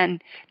it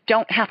and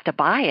don't have to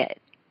buy it.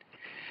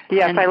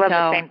 Yes, I love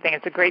the same thing.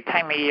 It's a great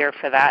time of year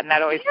for that, and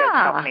that always does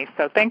help me.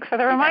 So thanks for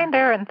the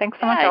reminder, and thanks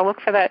so much. I'll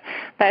look for that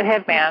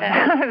headband.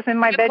 It was in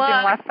my bedroom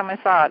last time I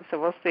saw it,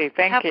 so we'll see.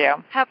 Thank you.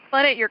 Have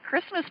fun at your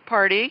Christmas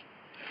party.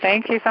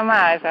 Thank you so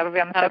much. That'll be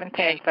on the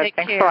 17th. So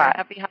thanks a lot.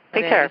 Happy holidays.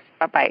 Take care.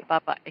 Bye-bye.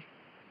 Bye-bye.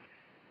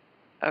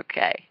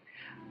 Okay.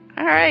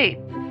 All right.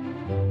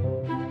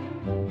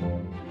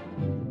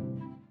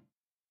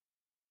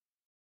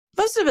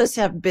 Most of us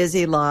have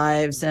busy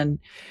lives, and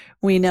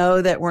we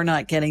know that we're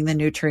not getting the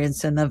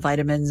nutrients and the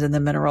vitamins and the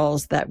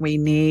minerals that we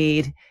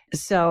need.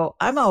 So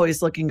I'm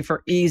always looking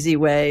for easy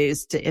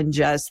ways to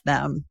ingest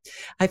them.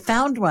 I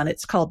found one.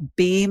 It's called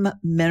Beam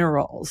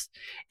Minerals.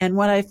 And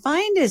what I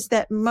find is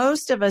that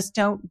most of us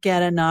don't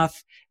get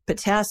enough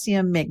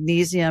potassium,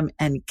 magnesium,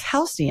 and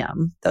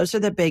calcium. Those are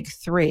the big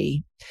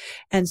three.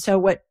 And so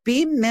what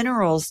Beam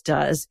Minerals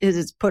does is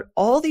it's put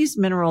all these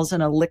minerals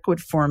in a liquid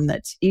form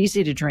that's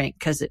easy to drink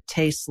because it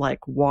tastes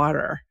like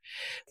water.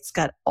 It's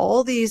got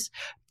all these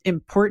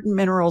important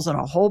minerals and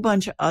a whole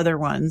bunch of other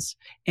ones.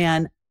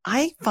 And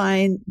I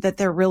find that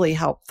they're really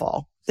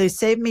helpful. They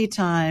save me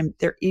time.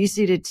 They're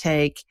easy to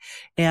take.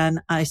 And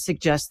I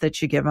suggest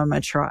that you give them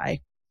a try.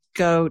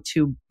 Go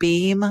to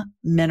Beam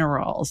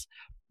Minerals,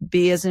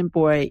 B as in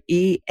boy,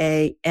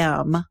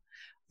 EAM,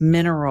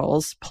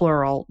 minerals,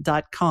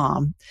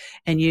 plural.com,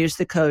 and use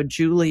the code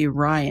Julie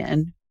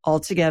Ryan,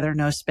 altogether,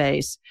 no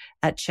space,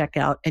 at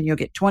checkout, and you'll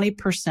get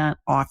 20%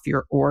 off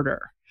your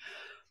order.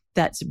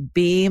 That's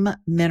Beam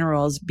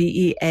Minerals,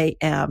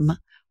 BEAM,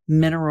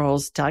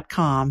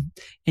 minerals.com,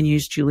 and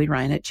use Julie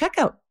Ryan at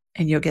checkout,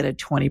 and you'll get a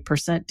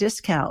 20%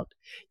 discount.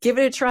 Give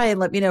it a try and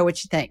let me know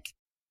what you think.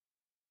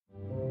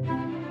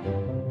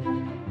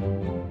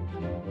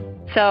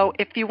 So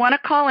if you want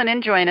to call in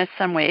and join us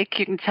some week,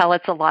 you can tell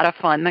it's a lot of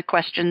fun. The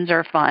questions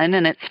are fun,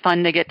 and it's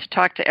fun to get to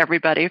talk to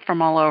everybody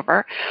from all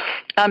over.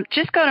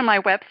 Just go to my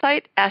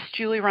website,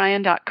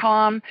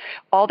 AskJulieRyan.com.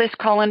 All this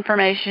call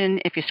information,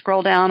 if you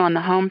scroll down on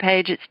the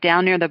homepage, it's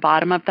down near the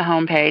bottom of the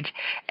homepage,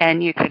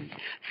 and you can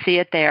see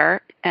it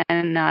there.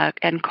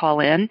 and call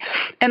in.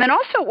 And then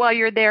also while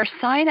you're there,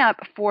 sign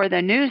up for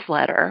the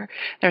newsletter.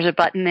 There's a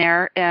button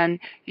there, and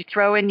you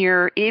throw in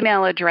your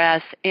email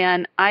address,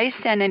 and I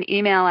send an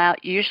email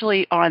out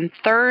usually on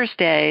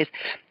Thursdays,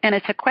 and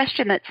it's a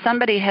question that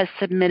somebody has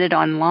submitted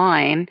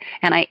online,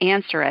 and I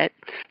answer it.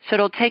 So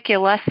it'll take you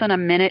less than a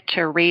minute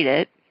to read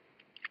it,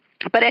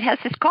 but it has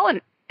this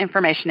call-in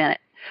information in it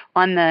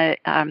on the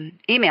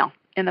email,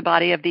 in the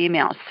body of the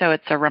email. So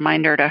it's a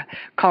reminder to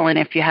call in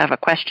if you have a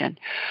question.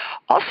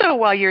 Also,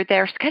 while you're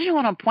there, schedule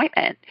an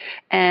appointment.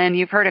 And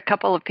you've heard a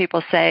couple of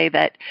people say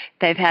that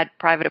they've had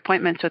private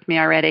appointments with me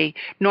already.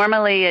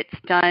 Normally, it's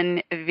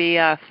done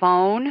via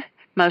phone.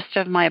 Most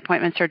of my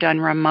appointments are done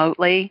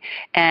remotely.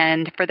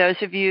 And for those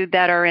of you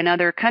that are in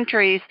other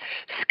countries,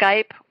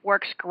 Skype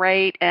works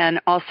great. And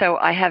also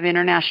I have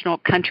international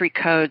country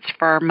codes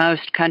for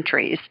most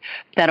countries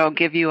that'll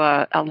give you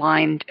a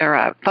line or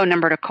a phone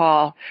number to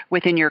call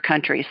within your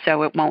country,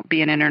 so it won't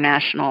be an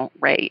international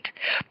rate.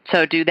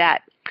 So do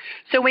that.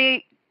 So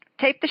we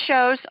tape the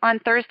shows on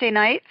Thursday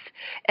nights,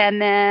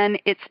 and then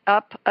it's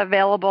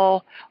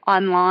available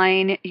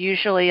online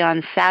usually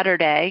on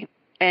Saturday.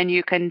 And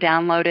you can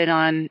download it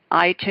on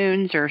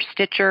iTunes or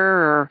Stitcher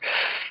or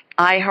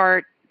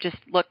iHeart. Just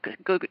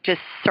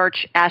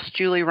search Ask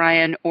Julie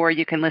Ryan, or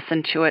you can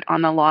listen to it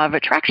on the Law of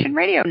Attraction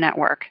Radio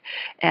Network.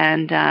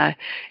 And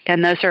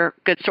those are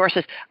good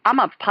sources. I'm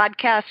a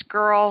podcast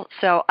girl,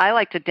 so I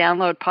like to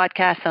download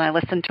podcasts and I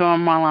listen to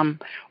them while I'm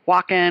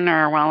walking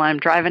or while I'm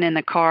driving in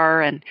the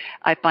car, and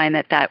I find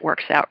that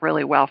works out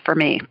really well for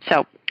me.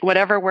 So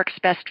whatever works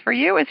best for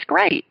you is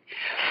great.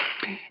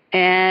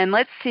 And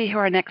let's see who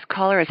our next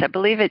caller is. I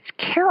believe it's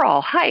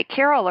Carol. Hi,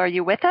 Carol. Are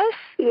you with us?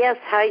 Yes.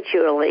 Hi,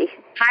 Julie.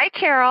 Hi,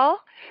 Carol.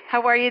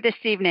 How are you this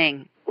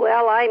evening?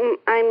 Well,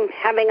 I'm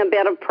having a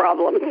bit of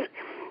problems.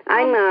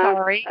 I'm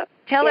sorry.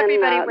 Tell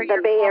everybody where you're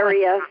the Bay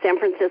Area, San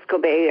Francisco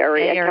Bay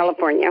Area,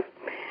 California.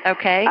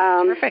 Okay.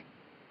 Perfect.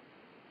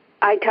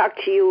 I talked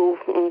to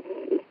you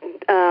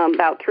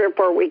about 3 or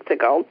 4 weeks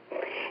ago.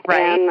 Right.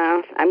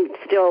 And I'm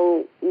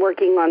still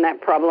working on that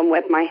problem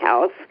with my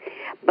house.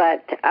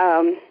 But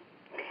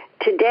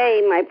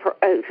today,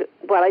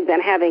 what I've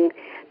been having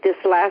this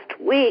last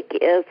week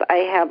is I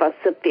have a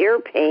severe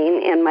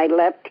pain in my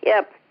left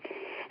hip,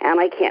 and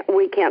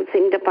we can't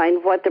seem to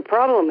find what the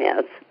problem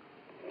is.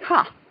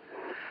 Huh.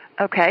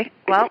 Okay.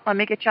 Well, let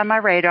me get you on my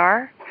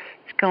radar.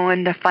 It's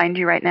going to find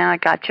you right now. I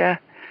got you.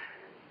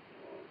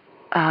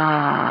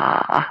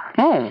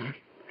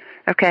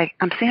 Okay.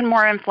 I'm seeing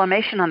more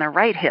inflammation on the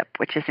right hip,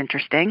 which is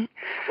interesting.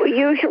 Well,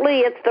 usually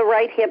it's the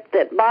right hip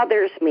that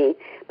bothers me,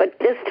 but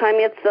this time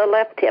it's the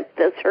left hip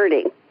that's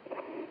hurting.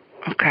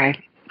 Okay.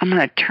 I'm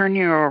going to turn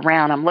you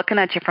around. I'm looking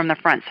at you from the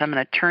front, so I'm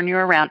going to turn you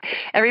around.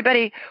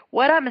 Everybody,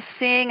 what I'm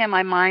seeing in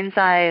my mind's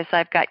eye is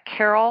I've got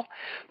Carol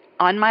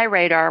on my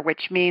radar,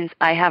 which means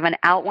I have an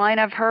outline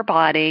of her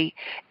body,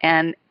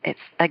 and it's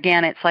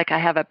like I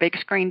have a big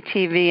screen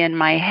TV in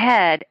my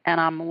head, and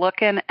I'm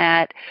looking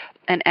at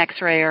an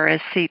X-ray or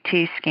a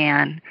CT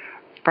scan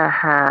for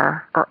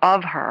her, or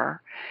of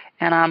her,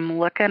 and I'm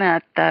looking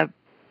at the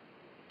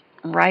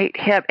right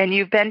hip. And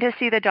you've been to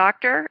see the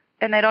doctor,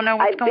 and they don't know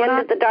what's going on?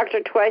 I've been to the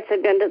doctor twice.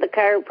 I've been to the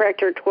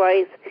chiropractor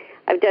twice.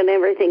 I've done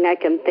everything I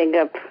can think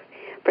of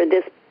for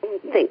this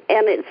thing.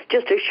 And it's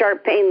just a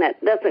sharp pain that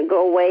doesn't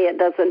go away. It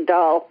doesn't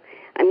dull.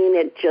 I mean,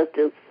 it just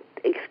is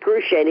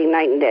excruciating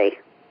night and day.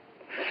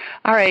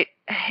 All right.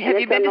 Have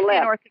you been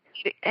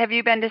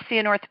to see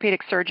an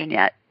orthopedic surgeon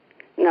yet?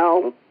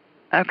 No.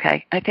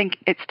 Okay. I think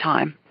it's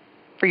time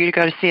for you to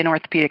go to see an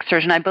orthopedic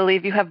surgeon. I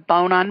believe you have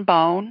bone on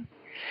bone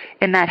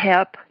in that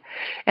hip.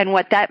 And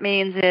what that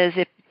means is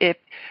if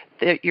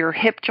your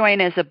hip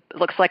joint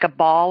looks like a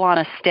ball on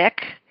a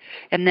stick,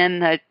 and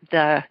then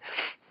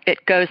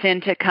it goes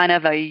into kind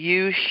of a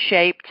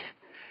U-shaped,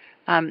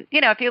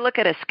 if you look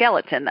at a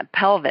skeleton, the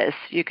pelvis,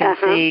 you can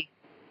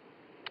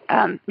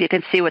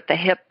see what the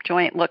hip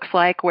joint looks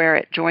like, where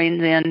it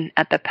joins in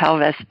at the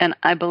pelvis, and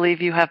I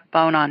believe you have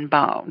bone on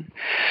bone.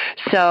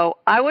 So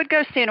I would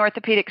go see an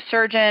orthopedic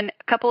surgeon.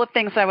 A couple of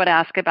things I would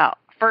ask about.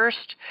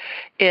 First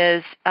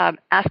is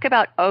ask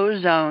about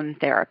ozone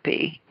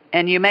therapy.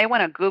 And you may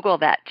want to Google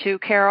that too,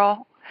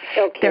 Carol.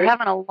 Okay. They're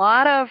having a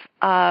lot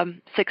of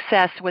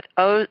success with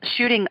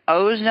shooting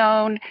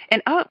ozone.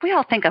 And we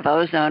all think of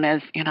ozone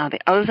as, the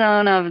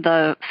ozone of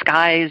the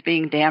skies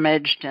being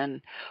damaged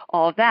and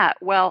all of that.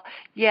 Well,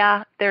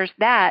 yeah, there's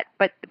that.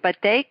 But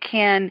they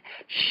can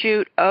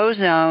shoot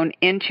ozone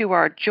into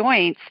our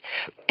joints,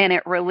 and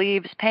it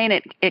relieves pain.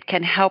 It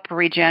can help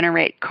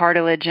regenerate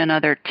cartilage and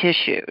other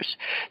tissues.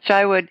 So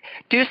I would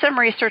do some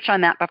research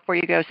on that before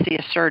you go see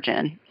a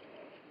surgeon.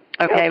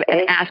 Okay,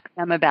 and ask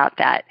them about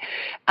that.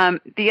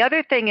 The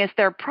other thing is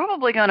they're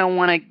probably going to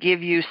want to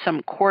give you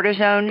some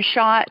cortisone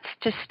shots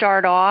to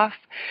start off,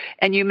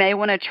 and you may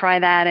want to try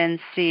that and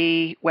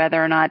see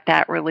whether or not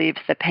that relieves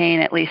the pain,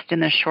 at least in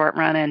the short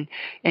run,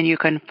 and you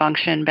can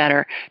function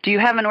better. Do you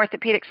have an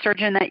orthopedic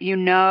surgeon that you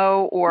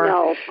know? Or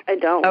no, I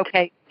don't.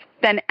 Okay,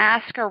 then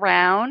ask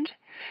around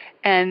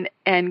and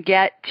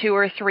get 2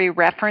 or 3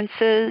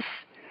 references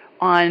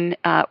on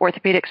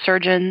orthopedic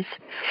surgeons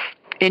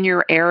in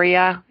your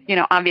area.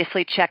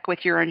 Obviously check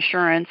with your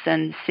insurance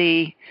and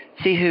see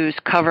who's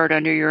covered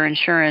under your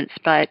insurance.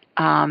 But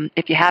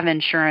if you have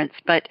insurance,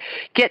 but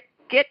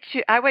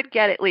I would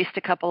get at least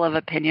a couple of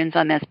opinions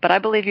on this. But I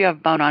believe you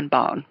have bone on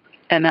bone,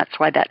 and that's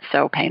why that's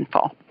so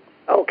painful.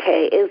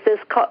 Okay, is this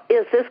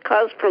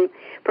caused from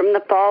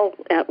the fall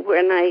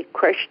when I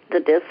crushed the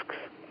discs?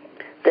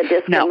 The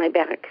disc No. on my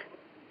back?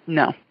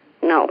 No.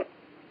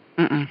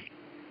 Mm-mm.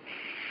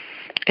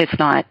 It's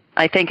not.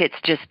 I think it's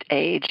just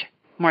age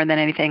more than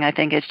anything. I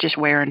think it's just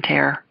wear and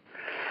tear.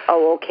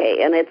 Oh,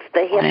 okay, and it's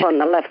the hip on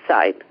the left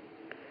side.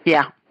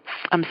 Yeah,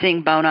 I'm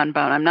seeing bone on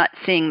bone. I'm not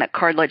seeing the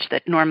cartilage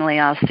that normally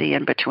I'll see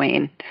in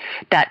between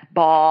that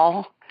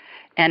ball.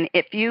 And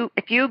if you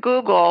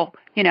Google,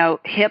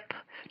 hip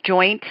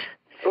joint,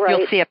 right,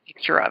 you'll see a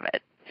picture of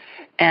it.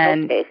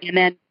 And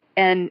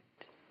okay.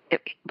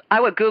 I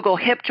would Google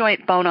hip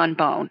joint bone on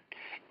bone,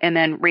 and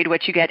then read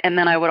what you get. And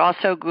then I would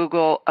also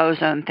Google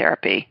ozone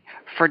therapy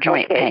for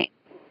joint pain.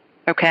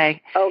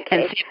 Okay.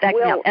 Okay. And see if that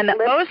can help. And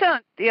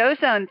the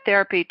ozone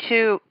therapy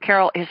too,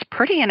 Carol, is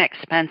pretty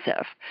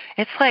inexpensive.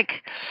 It's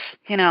like,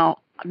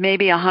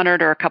 maybe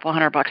 $100 or a couple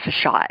 $100 a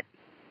shot.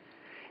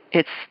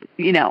 It's,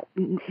 way.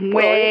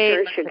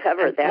 Well, should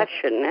cover that,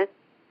 shouldn't it?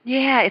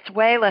 Yeah, it's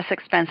way less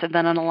expensive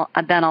than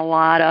a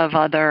lot of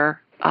other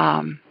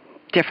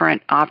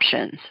different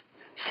options.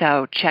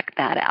 So check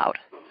that out.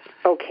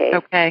 Okay.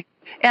 Okay.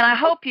 And I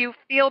hope you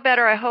feel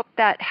better. I hope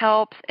that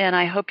helps, and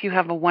I hope you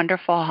have a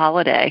wonderful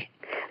holiday.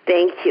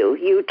 Thank you.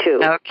 You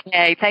too.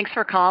 Okay. Thanks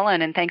for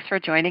calling, and thanks for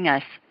joining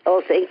us.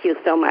 Oh, thank you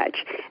so much.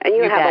 And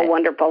you have bet. a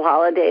wonderful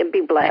holiday, and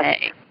be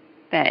blessed.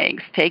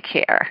 Thanks. Take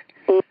care.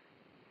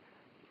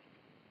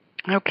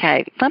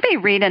 Okay, let me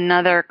read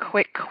another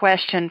quick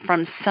question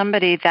from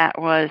somebody that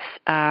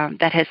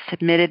has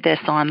submitted this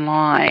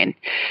online.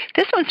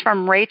 This one's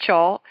from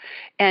Rachel,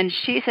 and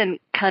she's in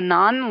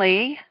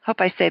Canonley,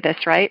 hope I say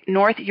this right,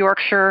 North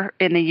Yorkshire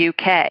in the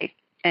UK.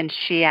 And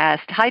she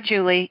asked, "Hi,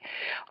 Julie.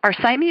 Our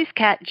Siamese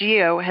cat,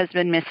 Geo, has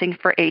been missing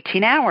for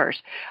 18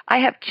 hours. I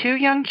have 2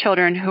 young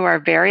children who are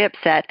very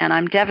upset, and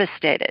I'm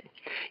devastated.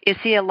 Is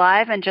he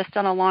alive and just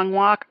on a long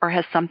walk, or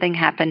has something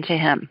happened to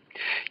him?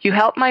 You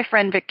helped my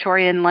friend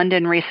Victoria in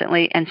London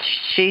recently, and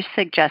she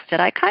suggested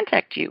I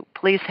contact you.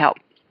 Please help."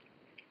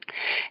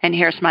 And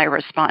here's my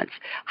response.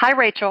 "Hi,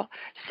 Rachel.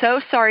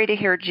 So sorry to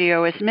hear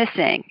Geo is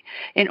missing.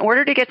 In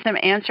order to get some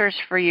answers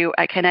for you,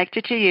 I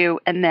connected to you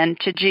and then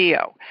to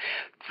Geo.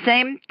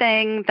 Same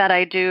thing that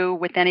I do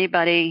with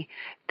anybody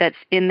that's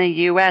in the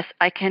U.S.,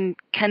 I can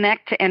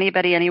connect to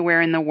anybody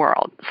anywhere in the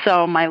world.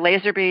 So my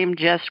laser beam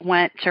just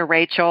went to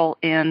Rachel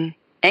in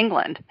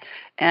England,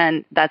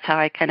 and that's how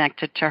I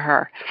connected to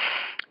her.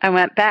 I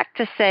went back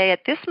to say,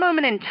 at this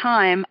moment in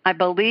time, I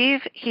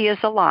believe he is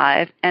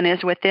alive and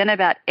is within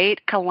about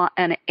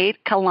an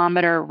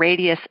 8-kilometer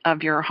radius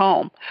of your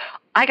home.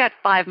 I got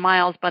 5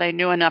 miles, but I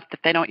knew enough that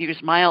they don't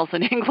use miles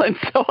in England,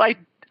 so I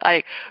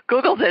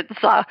Googled it and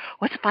saw,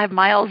 what's 5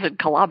 miles in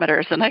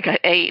kilometers, and I got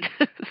 8.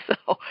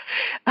 So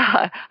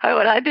I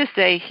would just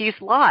say he's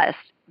lost,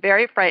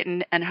 very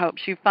frightened, and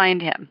hopes you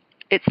find him.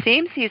 It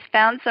seems he's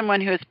found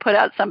someone who has put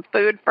out some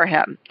food for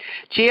him.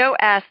 Geo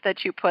asked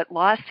that you put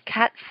lost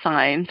cat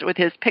signs with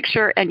his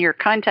picture and your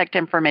contact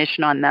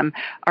information on them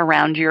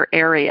around your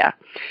area.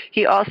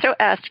 He also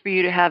asked for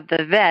you to have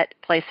the vet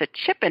place a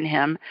chip in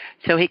him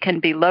so he can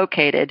be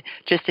located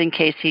just in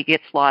case he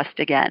gets lost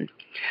again.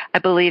 I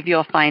believe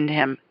you'll find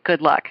him.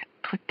 Good luck.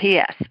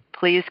 P.S.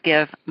 Please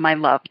give my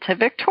love to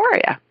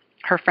Victoria,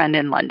 her friend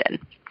in London."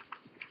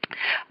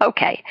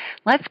 Okay,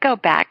 let's go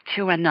back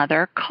to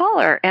another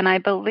caller, and I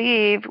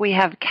believe we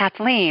have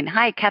Kathleen.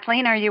 Hi,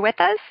 Kathleen, are you with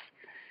us?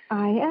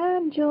 I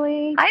am,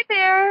 Julie. Hi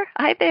there.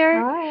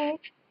 Hi.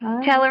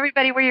 Tell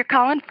everybody where you're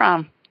calling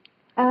from.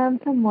 From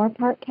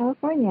Moorpark,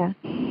 California.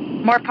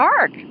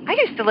 Moorpark? I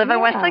used to live in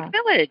Westlake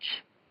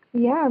Village.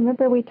 Yeah, I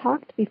remember we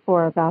talked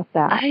before about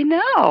that. I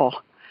know.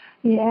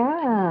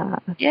 Yeah.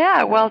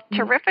 Yeah, well,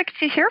 terrific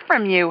to hear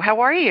from you.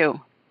 How are you?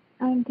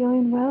 I'm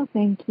doing well,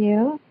 thank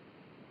you.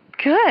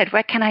 Good.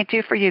 What can I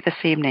do for you this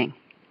evening?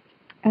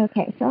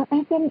 Okay, so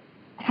I've been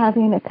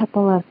having a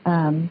couple of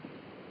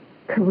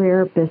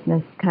career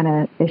business kind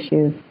of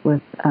issues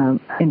with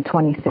in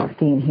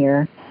 2016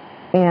 here,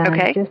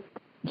 and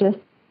just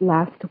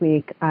last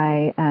week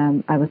I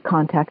was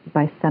contacted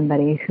by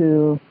somebody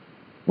who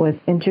was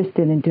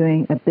interested in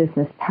doing a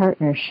business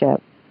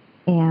partnership,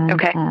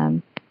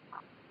 and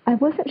I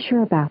wasn't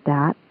sure about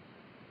that.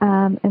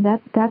 And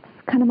that's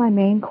kind of my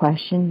main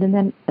question. And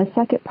then the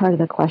second part of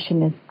the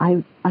question is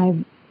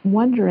I'm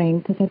wondering,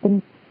 because I've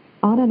been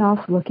on and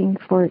off looking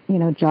for,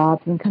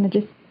 jobs and kind of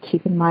just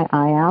keeping my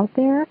eye out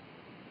there.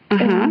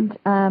 And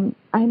I'm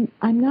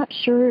not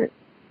sure,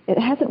 it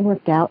hasn't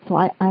worked out. So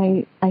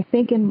I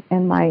think in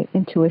my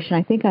intuition,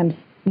 I think I'm,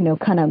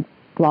 kind of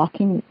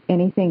blocking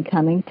anything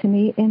coming to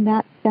me in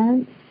that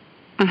sense.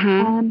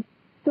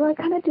 So I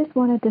kind of just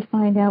wanted to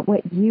find out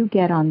what you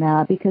get on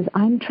that, because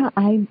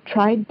I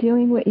tried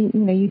doing what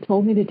you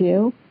told me to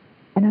do,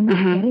 and I'm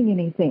not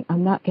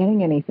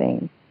getting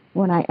anything.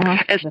 when I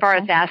ask. As far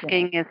as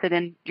asking, is it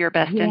in your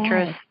best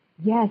interest?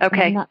 Yes.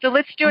 Okay, so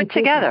let's do it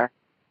together.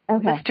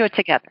 Okay. Let's do it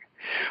together.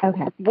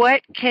 Okay.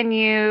 What can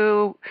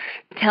you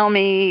tell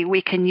me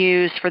we can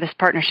use for this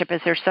partnership? Is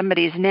there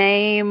somebody's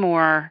name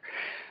or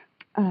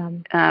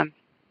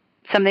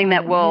something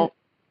that will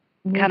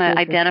kind of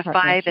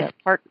identify this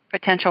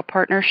potential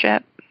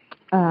partnership?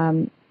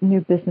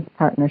 New business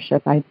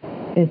partnership.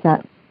 Is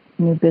that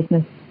new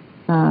business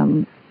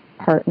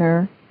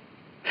partner?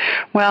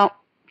 Well,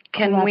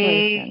 can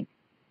we?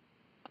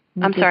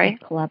 I'm sorry?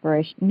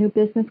 Collaboration. New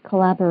business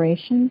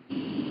collaboration.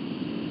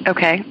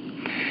 Okay.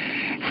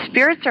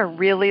 Spirits are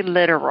really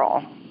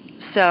literal.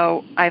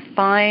 So I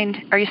find,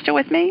 are you still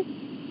with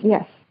me?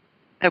 Yes.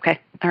 Okay.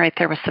 All right.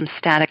 There was some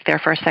static there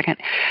for a second.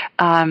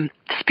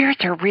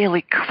 Spirits are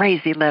really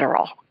crazy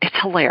literal. It's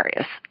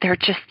hilarious. They're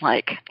just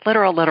like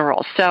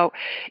literal. So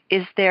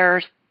is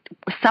there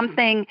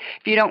something,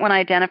 if you don't want to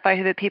identify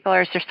who the people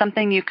are, is there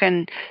something you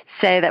can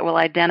say that will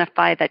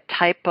identify the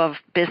type of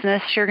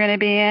business you're going to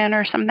be in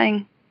or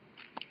something?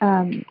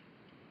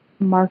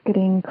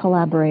 Marketing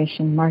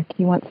collaboration.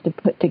 He wants to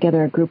put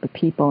together a group of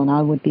people, and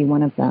I would be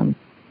one of them.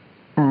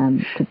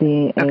 To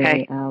be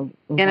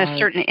in a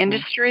certain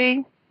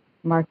industry?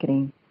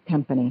 Marketing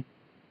company.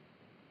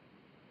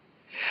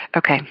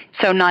 Okay,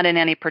 so not in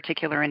any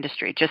particular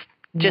industry, just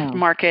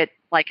market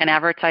like an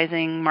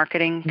advertising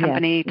marketing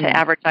company to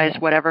advertise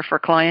whatever for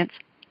clients?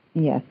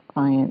 Yes,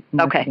 client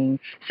marketing.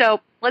 Okay, so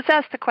let's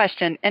ask the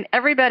question. And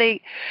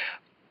everybody,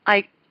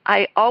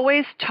 I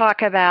always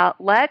talk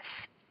about let's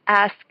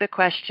ask the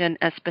question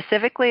as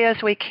specifically as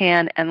we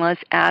can, and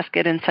let's ask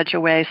it in such a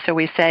way so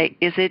we say,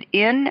 is it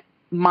in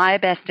my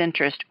best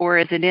interest or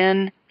is it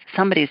in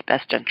somebody's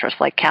best interest,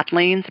 like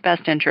Kathleen's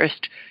best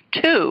interest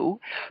too?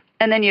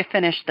 And then you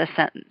finish the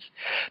sentence.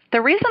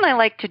 The reason I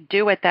like to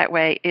do it that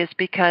way is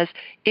because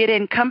it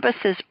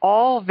encompasses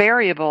all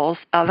variables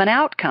of an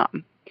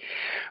outcome.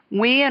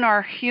 We in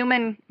our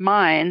human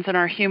minds and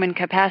our human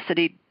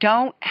capacity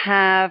don't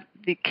have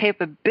the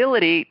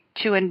capability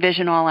to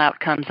envision all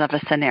outcomes of a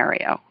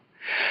scenario.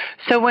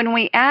 So when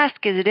we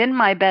ask, is it in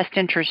my best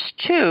interest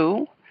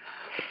too?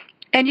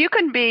 And you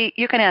can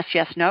ask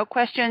yes/no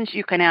questions.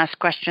 You can ask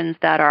questions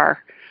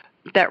that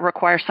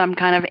require some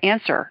kind of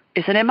answer.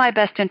 Is it in my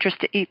best interest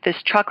to eat this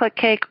chocolate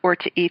cake or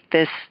to eat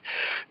this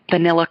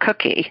vanilla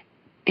cookie?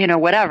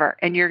 Whatever.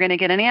 And you're going to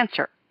get an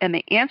answer. And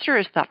the answer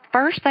is the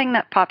first thing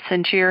that pops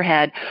into your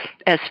head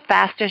as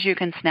fast as you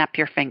can snap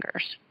your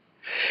fingers.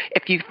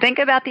 If you think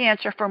about the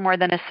answer for more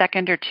than a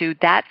second or two,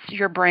 that's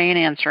your brain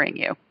answering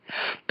you.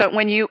 But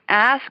when you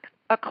ask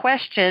a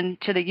question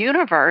to the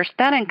universe,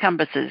 that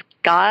encompasses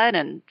God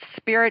and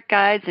spirit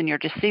guides and your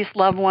deceased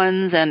loved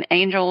ones and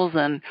angels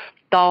and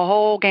the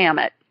whole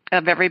gamut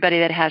of everybody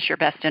that has your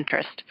best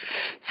interest.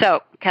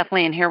 So,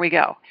 Kathleen, here we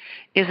go.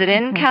 Is it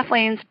in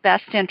Kathleen's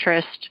best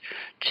interest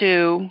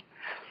to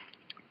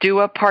do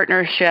a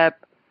partnership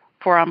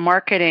for a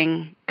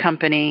marketing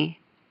company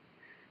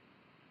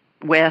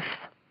with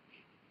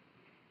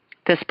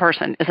this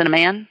person? Is it a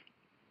man?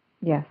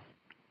 Yes.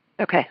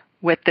 Okay,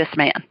 with this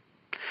man.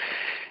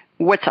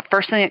 What's the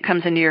first thing that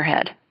comes into your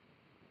head?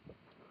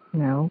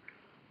 No.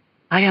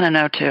 I got to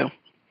know, too.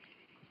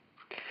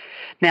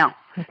 Now,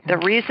 the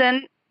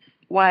reason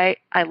why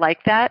I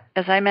like that,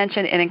 as I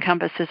mentioned, it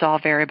encompasses all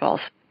variables.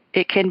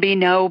 It can be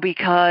no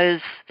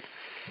because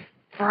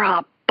for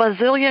a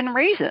bazillion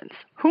reasons.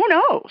 Who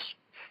knows?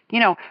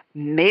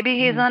 Maybe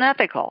he's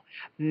unethical.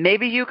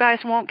 Maybe you guys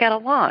won't get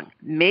along.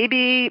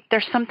 Maybe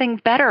there's something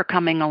better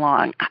coming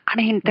along. I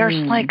mean, there's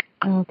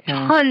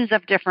tons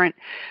of different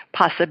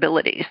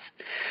possibilities.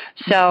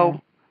 So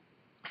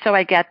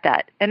I get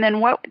that. And then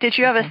what, did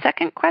you have a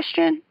second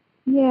question?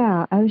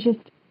 Yeah, I was just,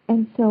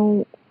 and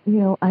so,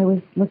 I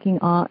was looking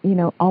on,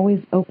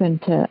 always open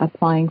to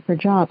applying for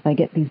jobs. I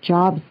get these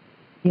jobs,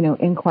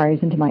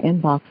 inquiries into my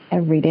inbox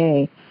every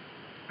day.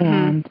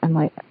 And I'm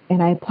like,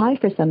 and I apply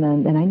for some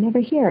and I never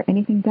hear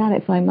anything about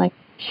it. So I'm like,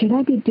 should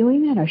I be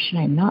doing that or should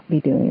I not be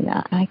doing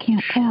that? I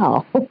can't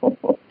tell.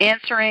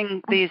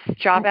 Answering these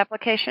job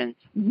applications?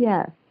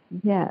 Yes.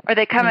 Are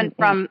they coming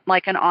from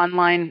like an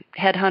online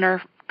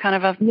headhunter kind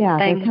of a thing? Yeah,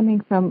 they're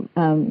coming from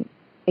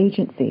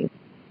agencies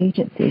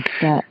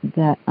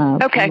that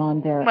I'm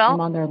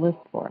on their list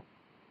for.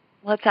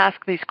 Let's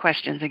ask these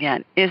questions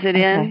again. Is it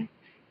in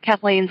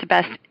Kathleen's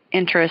best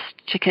interest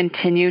to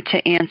continue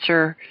to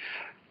answer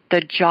the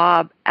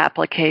job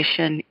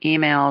application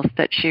emails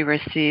that she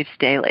receives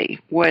daily?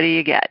 What do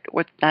you get?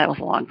 That was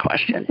a long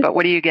question, but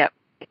what do you get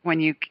when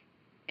you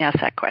ask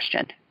that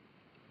question?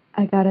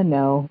 I got a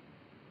no.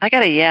 I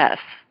got a yes.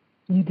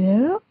 You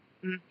do?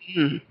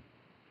 Mm-hmm.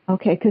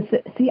 Okay, because,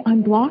 see,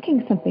 I'm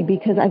blocking something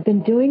because I've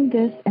been doing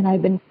this and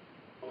I've been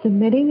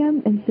submitting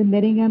them, and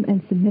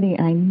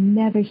I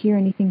never hear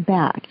anything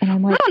back. And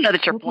I'm like, I don't know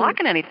that you're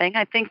blocking anything.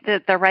 I think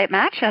that the right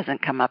match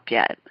hasn't come up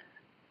yet.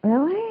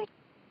 Really?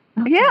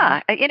 Okay.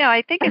 Yeah,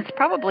 I think it's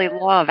probably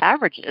law of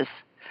averages.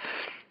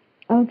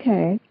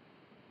 Okay.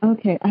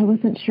 I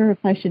wasn't sure if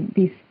I should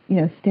be,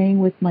 staying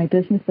with my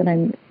business that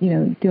I'm,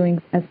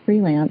 doing as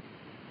freelance,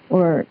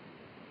 or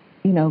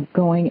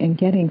going and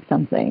getting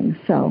something.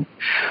 So,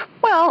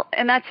 well,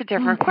 and that's a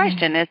different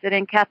question. Is it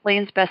in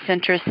Kathleen's best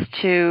interest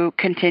to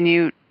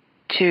continue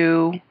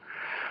to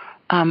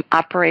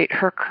operate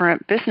her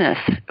current business?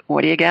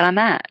 What do you get on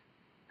that?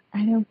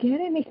 I don't get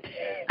anything.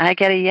 I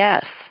get a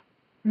yes.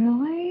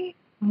 Really?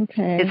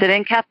 Okay. Is it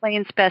in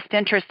Kathleen's best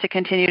interest to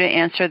continue to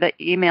answer the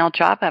email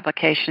job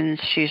applications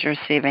she's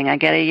receiving? I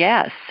get a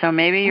yes. So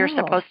maybe you're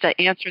supposed to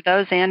answer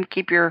those and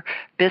keep your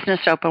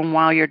business open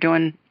while you're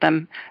doing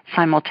them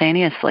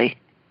simultaneously.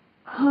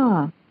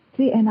 Huh.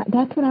 See, and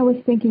that's what I was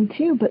thinking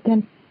too. But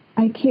then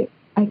I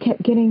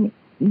kept getting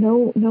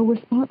no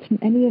response from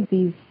any of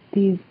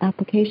these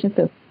applications.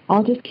 So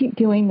I'll just keep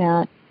doing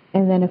that,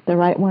 and then if the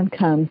right one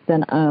comes,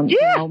 then I'll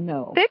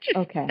know. They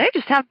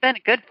just haven't been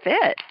a good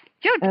fit.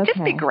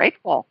 Just be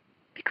grateful.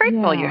 Be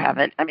grateful you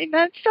haven't. I mean,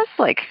 that's just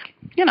like,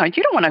 you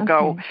don't want to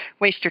go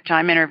waste your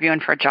time interviewing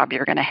for a job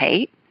you're going to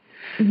hate.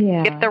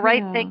 Yeah. If the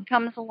right thing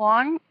comes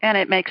along and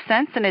it makes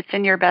sense and it's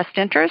in your best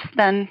interest,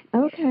 then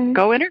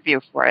go interview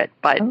for it.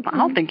 But I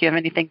don't think you have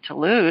anything to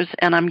lose,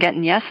 and I'm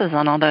getting yeses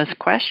on all those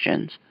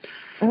questions.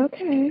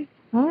 Okay.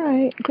 All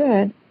right.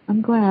 Good.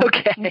 I'm glad.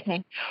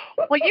 Okay.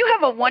 Well, you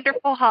have a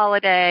wonderful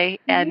holiday,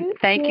 and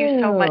thank you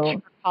so much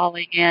for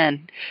calling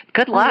in.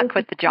 Good luck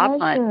with the job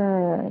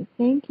hunt.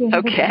 Thank you.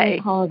 Have a great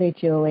holiday,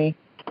 Julie.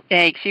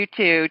 Thanks. You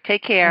too.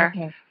 Take care.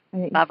 Okay.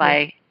 Right,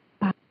 bye-bye.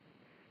 Bye.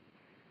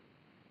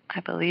 I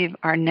believe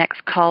our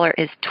next caller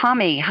is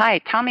Tommy. Hi,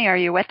 Tommy. Are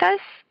you with us?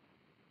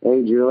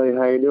 Hey, Julie.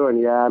 How you doing?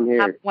 Yeah, I'm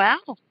here. Well,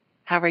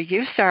 how are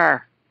you,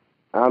 sir?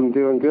 I'm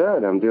doing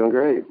good. I'm doing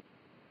great.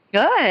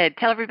 Good.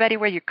 Tell everybody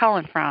where you're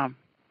calling from.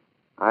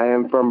 I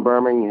am from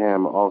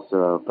Birmingham, also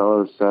a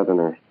fellow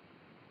Southerner.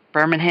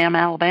 Birmingham,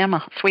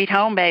 Alabama. Sweet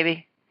home,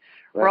 baby.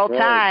 That's Roll right.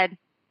 Tide.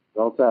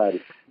 Roll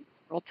Tide.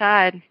 Roll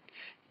Tide.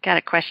 Got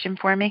a question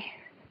for me?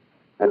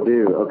 I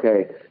do.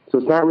 Okay. So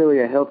it's not really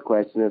a health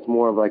question. It's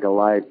more of like a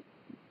life,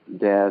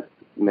 death.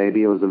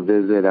 Maybe it was a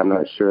visit. I'm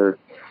not sure.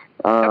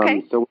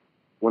 So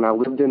when I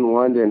lived in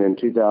London in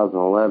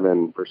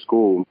 2011 for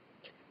school,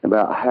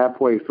 about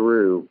halfway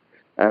through,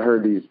 I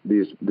heard this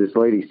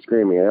lady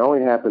screaming. It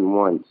only happened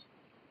once.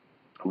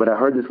 But I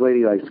heard this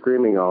lady like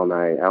screaming all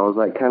night. I was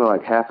like kind of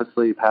like half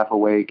asleep, half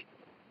awake.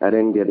 I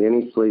didn't get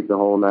any sleep the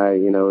whole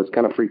night. It was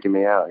kind of freaking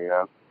me out,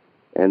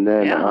 And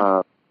then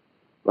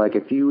like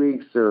a few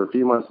weeks or a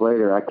few months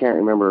later, I can't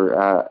remember.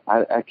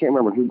 I can't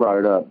remember who brought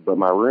it up, but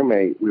my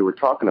roommate, we were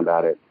talking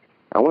about it.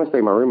 I want to say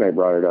my roommate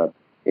brought it up,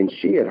 and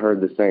she had heard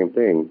the same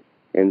thing.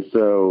 And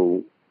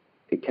so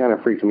it kind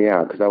of freaked me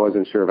out because I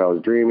wasn't sure if I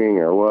was dreaming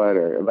or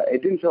what. But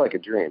it didn't feel like a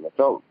dream. It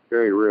felt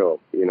very real,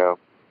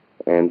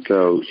 And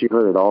so she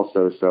heard it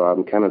also, so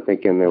I'm kind of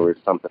thinking there was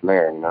something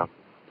there,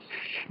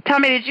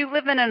 Tommy, did you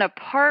live in an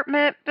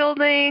apartment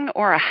building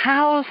or a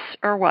house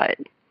or what?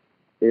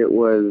 It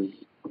was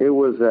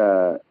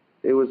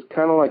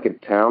kind of like a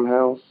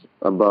townhouse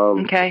above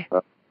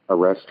a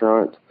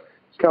restaurant.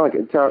 It's kind of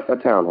like a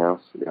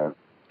townhouse, yeah.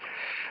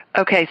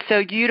 Okay, so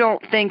you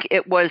don't think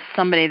it was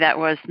somebody that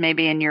was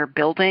maybe in your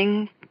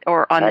building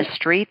or on the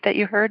street that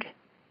you heard?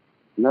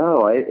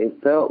 No, it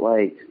felt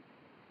like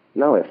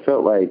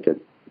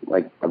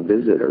a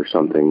visit or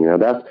something,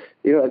 that's,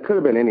 it could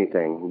have been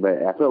anything,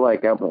 but I feel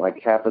like I was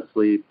like half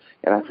asleep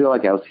and I feel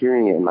like I was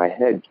hearing it in my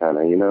head kind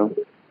of,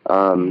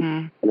 I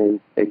mean,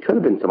 it could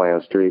have been somebody on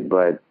the street,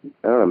 but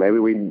I don't know, maybe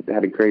we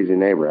had a crazy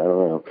neighbor. I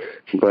don't know,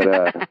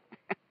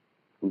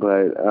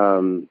 but,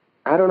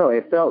 I don't know.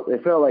 It felt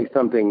like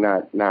something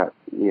not,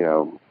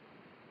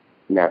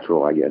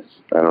 natural, I guess.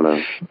 I don't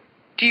know.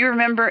 Do you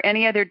remember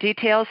any other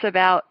details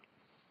about,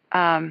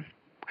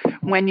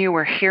 when you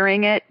were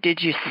hearing it?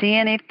 Did you see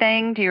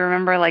anything? Do you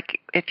remember, like,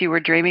 if you were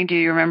dreaming, do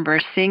you remember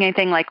seeing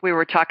anything like we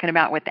were talking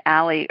about with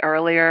Allie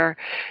earlier,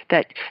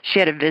 that she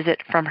had a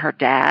visit from her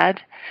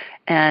dad?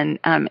 And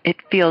it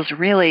feels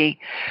really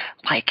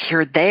like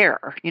you're there.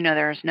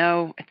 It's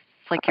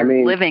like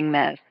you're living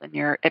this, and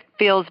it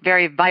feels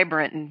very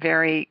vibrant and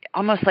very,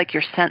 almost like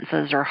your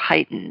senses are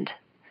heightened.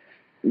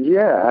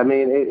 Yeah, I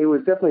mean, it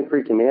was definitely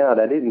freaking me out.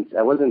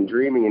 I wasn't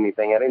dreaming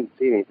anything. I didn't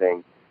see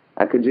anything.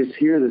 I could just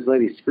hear this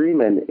lady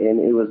screaming, and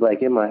it was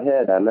like in my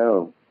head, I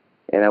know.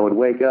 And I would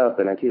wake up,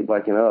 and I keep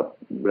waking up,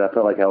 but I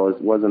felt like I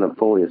wasn't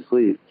fully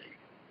asleep.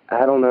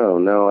 I don't know.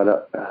 No, I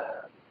don't.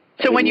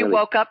 So when you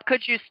woke up,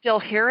 could you still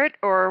hear it,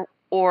 or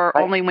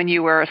only when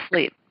you were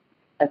asleep?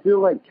 I feel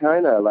like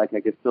kind of like I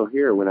could still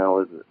hear it when I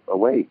was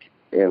awake,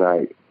 and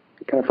I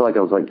kind of feel like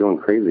I was like going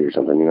crazy or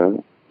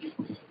something,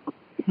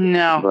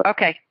 No.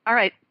 Okay. All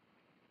right.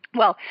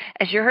 Well,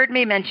 as you heard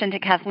me mention to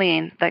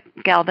Kathleen, the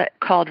gal that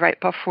called right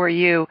before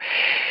you,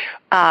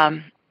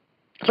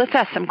 let's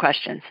ask some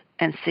questions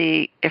and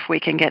see if we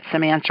can get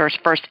some answers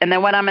first. And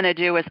then what I'm going to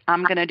do is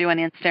I'm going to do an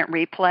instant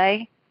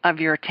replay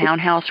of your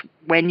townhouse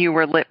when you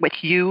were with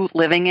you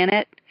living in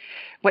it.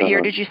 What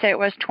year did you say it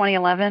was?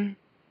 2011?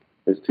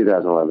 It's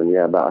 2011.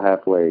 Yeah, about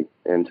halfway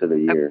into the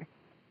year. Okay.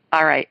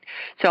 All right.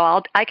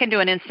 So I can do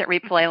an instant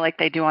replay like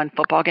they do on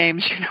football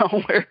games,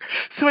 where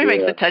somebody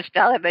makes a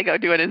touchdown and they go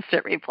do an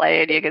instant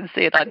replay and you can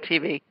see it on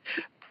TV.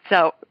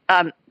 So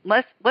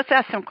Let's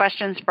ask some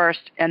questions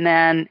first, and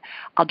then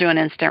I'll do an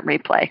instant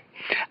replay.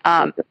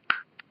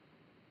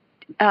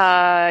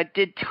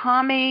 Did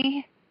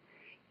Tommy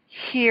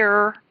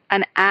hear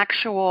an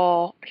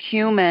actual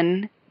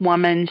human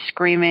woman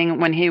screaming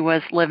when he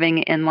was living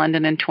in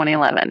London in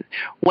 2011?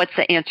 What's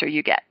the answer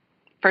you get?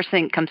 First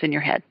thing that comes in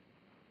your head.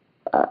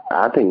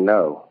 I think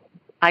no.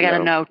 I got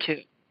to know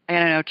too.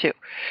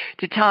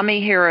 Did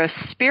Tommy hear a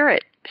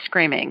spirit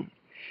screaming?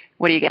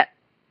 What do you get?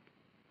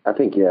 I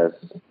think yes.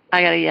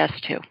 I got a yes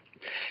too.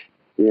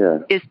 Yeah.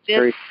 Is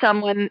this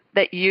someone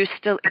that used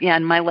to,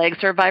 and my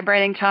legs are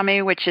vibrating,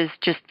 Tommy, which is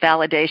just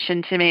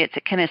validation to me. It's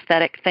a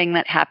kinesthetic thing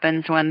that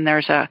happens when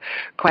there's a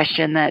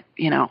question that,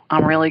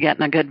 I'm really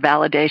getting a good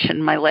validation.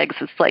 My legs,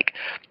 it's like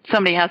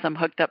somebody has them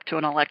hooked up to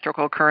an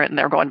electrical current and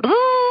they're going,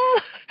 ooh.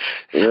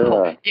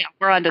 So,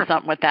 we're onto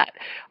something with that.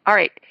 All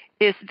right.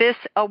 Is this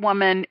a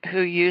woman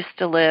who used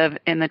to live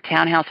in the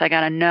townhouse? I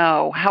got to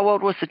know. How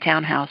old was the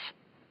townhouse?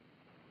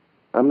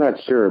 I'm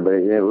not sure, but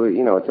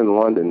it's in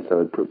London,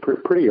 so it's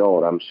pretty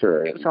old. I'm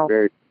sure it's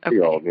pretty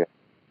old. Yeah.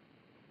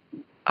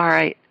 All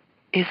right.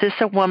 Is this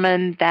a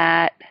woman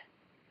that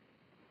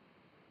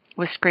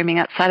was screaming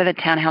outside of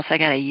the townhouse? I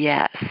got a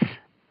yes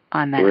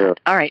on that. Yeah.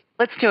 All right.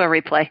 Let's do a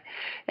replay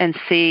and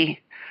see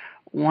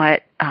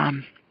what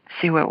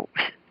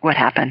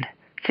happened.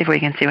 See if we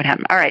can see what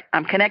happened. All right.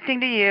 I'm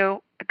connecting to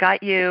you. I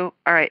got you.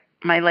 All right.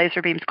 My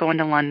laser beam's going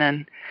to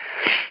London.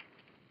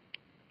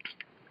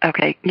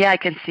 Okay. Yeah, I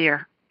can see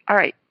her. All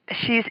right.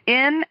 She's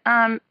in,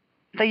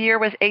 the year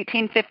was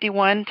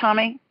 1851,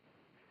 Tommy?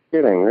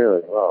 Kidding,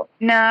 really? Wow.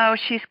 No,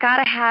 she's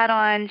got a hat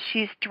on.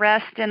 She's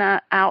dressed in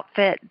an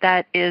outfit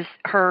that is,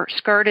 her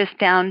skirt is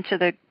down to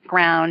the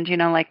ground,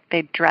 like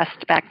they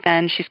dressed back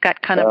then. She's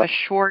got kind of a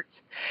short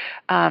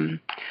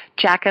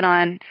jacket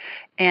on,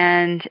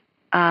 and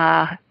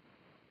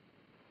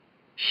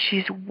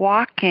she's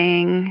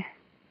walking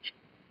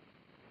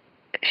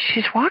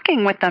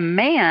with a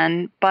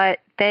man, but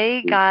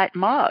they got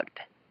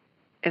mugged.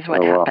 Is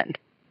what happened.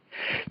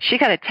 She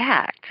got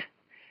attacked,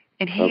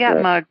 and he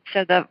got mugged.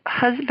 So the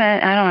husband,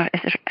 I don't know.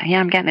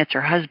 I'm getting it's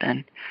her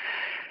husband.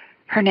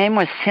 Her name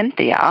was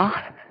Cynthia.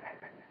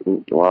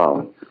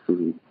 Wow.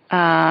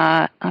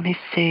 Let me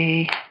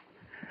see.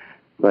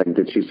 Like,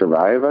 did she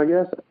survive? I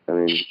guess.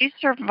 She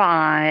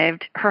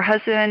survived. Her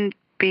husband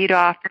beat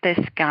off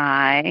this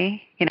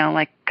guy.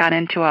 Got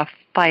into a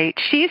fight.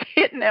 She's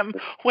hitting him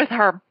with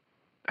her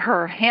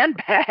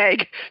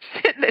handbag,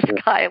 sitting this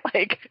guy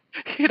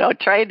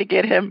trying to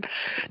get him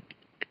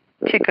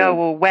to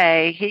go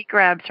away. He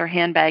grabs her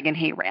handbag and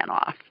he ran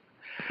off.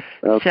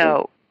 Okay.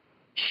 So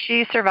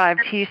she survived.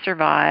 He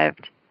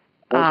survived.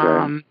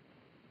 Okay.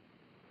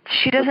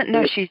 She doesn't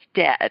know she's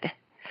dead.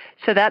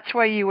 So that's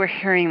why you were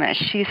hearing this.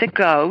 She's a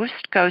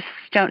ghost. Ghosts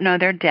don't know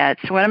they're dead.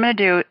 So what I'm going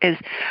to do is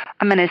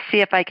I'm going to see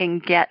if I can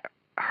get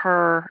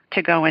her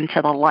to go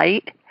into the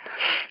light.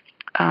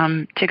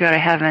 To go to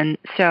heaven.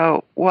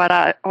 So what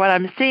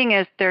I'm seeing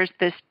is there's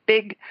this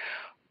big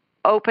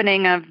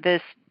opening of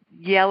this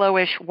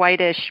yellowish,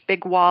 whitish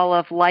big wall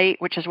of light,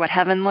 which is what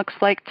heaven looks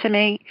like to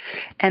me.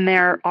 And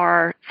there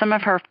are some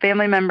of her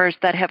family members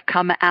that have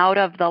come out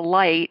of the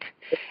light,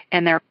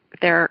 and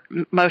they're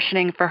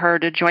motioning for her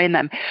to join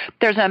them.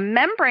 There's a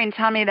membrane,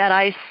 Tommy, that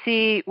I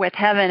see with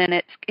heaven, and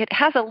it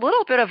has a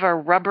little bit of a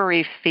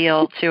rubbery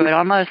feel to it,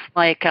 almost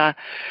like a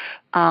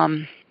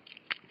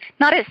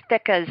not as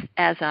thick as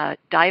a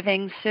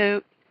diving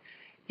suit,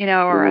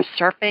 or a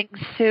surfing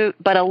suit,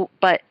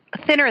 but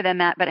thinner than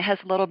that. But it has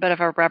a little bit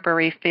of a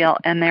rubbery feel,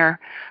 and they're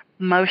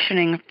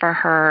motioning for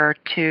her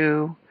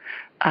to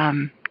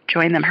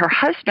join them. Her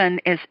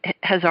husband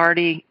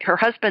her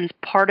husband's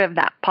part of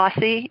that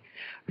posse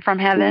from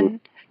heaven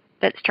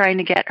that's trying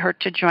to get her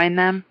to join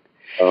them.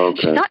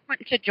 Okay. She's not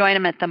wanting to join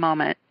them at the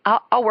moment.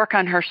 I'll work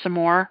on her some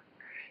more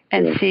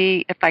and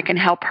see if I can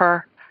help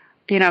her,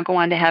 go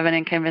on to heaven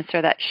and convince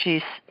her that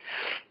she's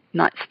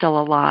not still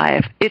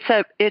alive.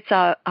 It's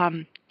a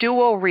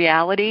dual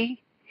reality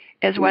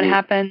is what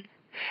happened,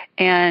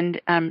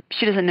 and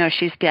she doesn't know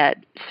she's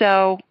dead.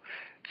 So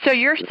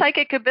your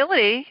psychic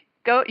ability,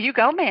 go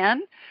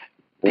man,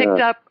 picked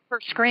up her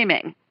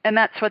screaming, and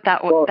that's what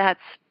that was. That's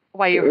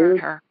why you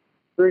heard her.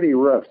 Pretty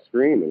rough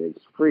screaming.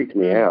 It freaked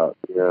me out.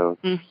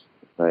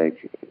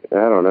 Like, I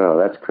don't know.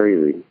 That's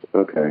crazy.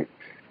 Okay.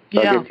 So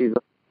I guess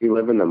you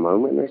live in the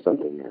moment or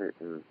something. Or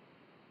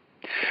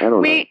I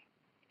don't know.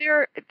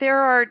 There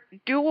are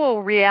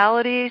dual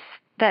realities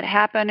that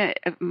happen,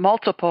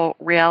 multiple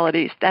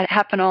realities that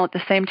happen all at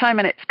the same time,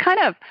 and it's kind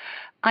of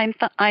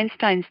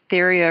Einstein's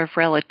theory of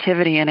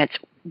relativity, and it's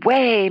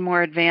way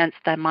more advanced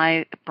than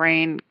my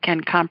brain can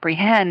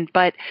comprehend,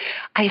 but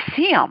I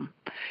see them.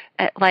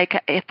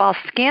 Like, if I'll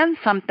scan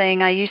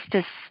something, I used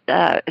to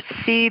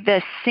see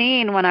this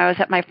scene when I was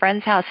at my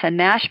friend's house in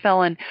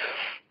Nashville, and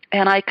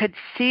I could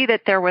see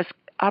that there was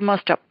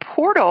almost a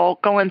portal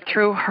going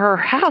through her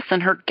house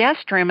and her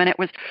guest room, and it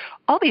was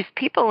all these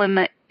people in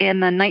the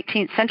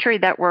 19th century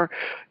that were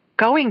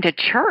going to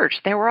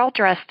church. They were all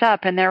dressed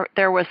up, and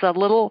there was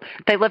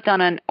they lived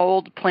on an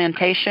old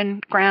plantation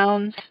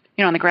grounds,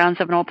 on the grounds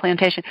of an old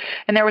plantation.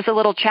 And there was a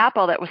little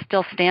chapel that was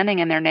still standing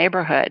in their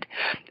neighborhood.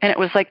 And it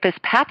was like this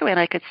pathway, and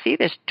I could see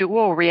this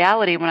dual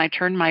reality when I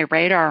turned my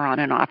radar on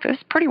and off. It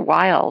was pretty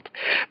wild.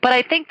 But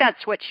I think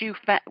that's what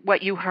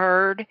you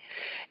heard.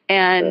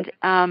 And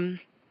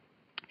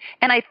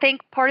I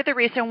think part of the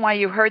reason why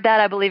you heard that,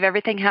 I believe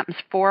everything happens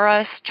for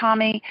us,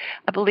 Tommy.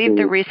 I believe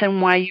the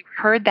reason why you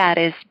heard that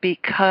is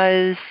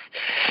because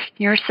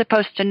you're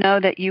supposed to know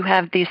that you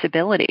have these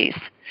abilities.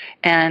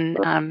 And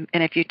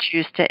if you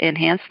choose to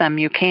enhance them,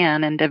 you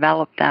can and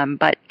develop them.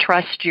 But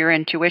trust your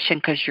intuition,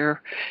 because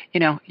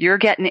you're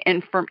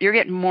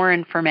getting more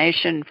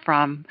information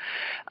from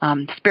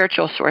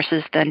spiritual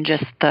sources than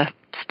just the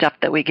stuff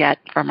that we get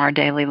from our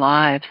daily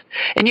lives.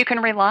 And you can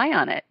rely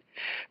on it,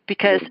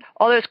 because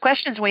all those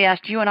questions we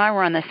asked, you and I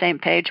were on the same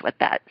page with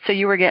that. So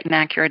you were getting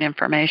accurate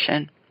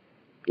information.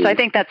 So I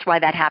think that's why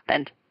that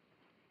happened.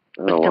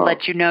 To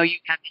let you know you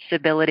have this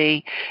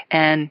ability,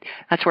 and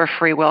that's where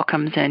free will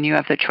comes in. You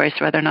have the choice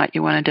whether or not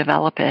you want to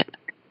develop it.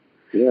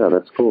 Yeah,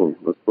 that's cool.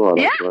 That's cool.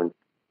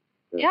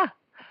 Yeah.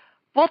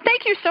 Well,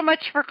 thank you so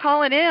much for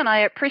calling in.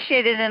 I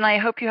appreciate it, and I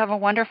hope you have a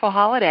wonderful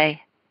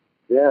holiday.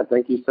 Yeah,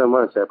 thank you so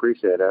much. I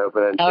appreciate it. I hope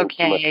it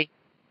okay.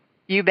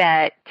 You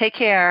bet. Take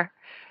care.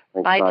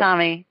 Thanks, bye,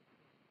 Tommy.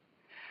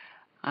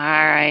 All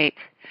right.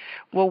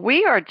 Well,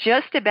 we are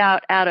just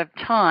about out of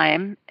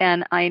time,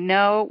 and I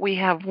know we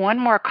have one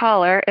more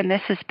caller, and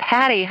this is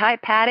Patty. Hi,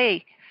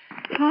 Patty.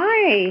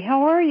 Hi.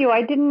 How are you?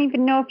 I didn't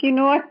even know if you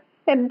knew I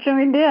had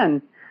joined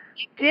in.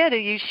 You did.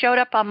 You showed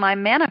up on my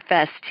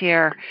manifest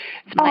here.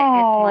 It's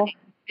my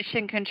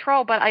mission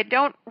control, but I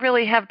don't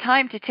really have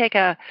time to take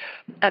a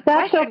That's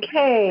question.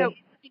 Okay. So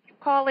you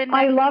call in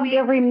I loved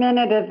every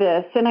minute of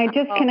this, and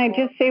can I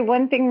just say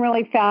one thing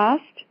really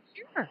fast?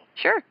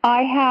 Sure.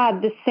 I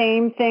had the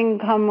same thing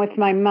come with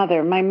my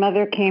mother. My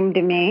mother came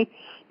to me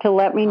to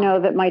let me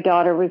know that my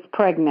daughter was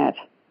pregnant.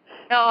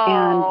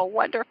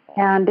 Wonderful.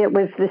 And it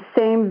was the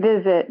same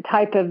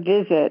type of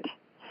visit,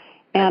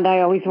 and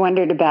I always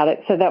wondered about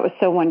it. So that was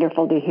so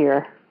wonderful to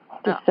hear.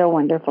 Just so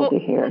wonderful to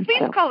hear. Well,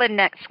 please call in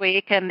next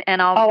week, and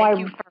I'll thank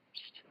you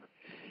first.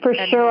 For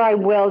sure I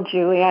will,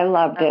 Julie. I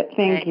loved it.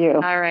 Thank you.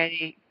 All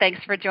righty.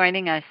 Thanks for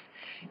joining us.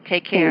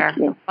 Take care.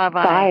 Thank you.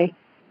 Bye-bye. Bye.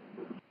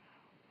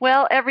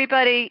 Well,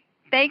 everybody,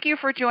 thank you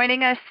for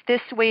joining us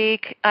this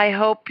week. I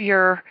hope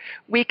your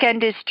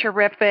weekend is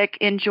terrific.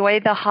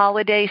 Enjoy the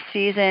holiday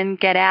season.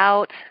 Get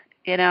out,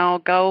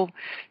 go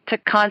to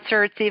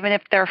concerts, even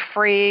if they're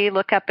free.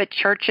 Look up at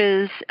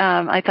churches.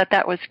 I thought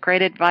that was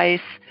great advice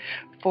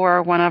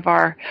for one of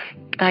our,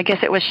 I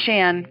guess it was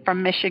Shan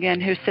from Michigan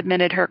who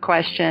submitted her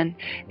question.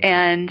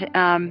 And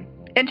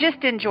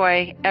just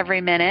enjoy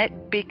every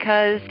minute,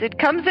 because it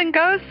comes and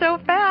goes so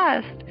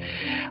fast.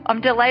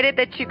 I'm delighted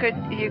that you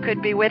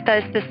could be with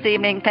us this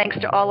evening. Thanks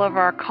to all of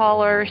our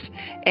callers,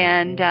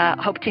 and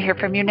hope to hear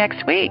from you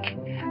next week.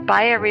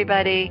 Bye,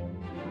 everybody.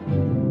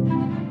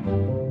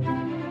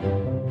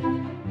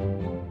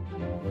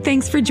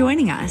 Thanks for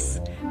joining us.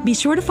 Be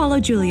sure to follow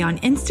Julie on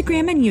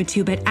Instagram and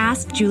YouTube at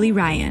Ask Julie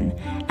Ryan,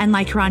 and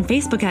like her on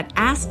Facebook at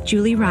Ask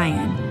Julie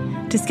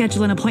Ryan. To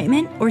schedule an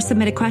appointment or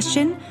submit a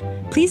question,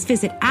 please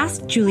visit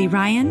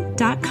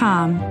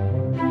AskJulieRyan.com.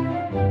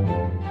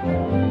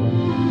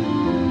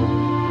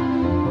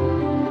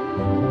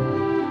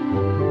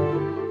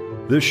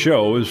 This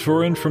show is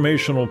for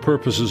informational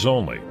purposes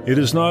only. It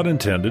is not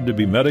intended to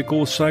be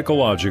medical,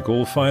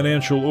 psychological,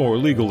 financial, or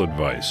legal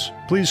advice.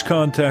 Please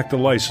contact a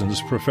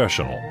licensed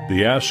professional.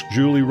 The Ask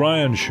Julie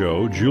Ryan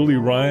Show, Julie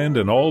Ryan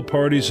and all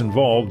parties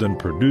involved in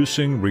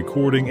producing,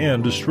 recording,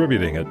 and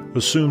distributing it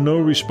assume no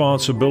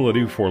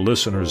responsibility for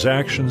listeners'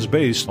 actions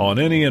based on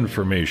any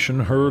information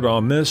heard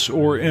on this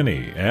or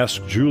any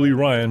Ask Julie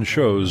Ryan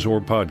shows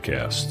or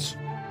podcasts.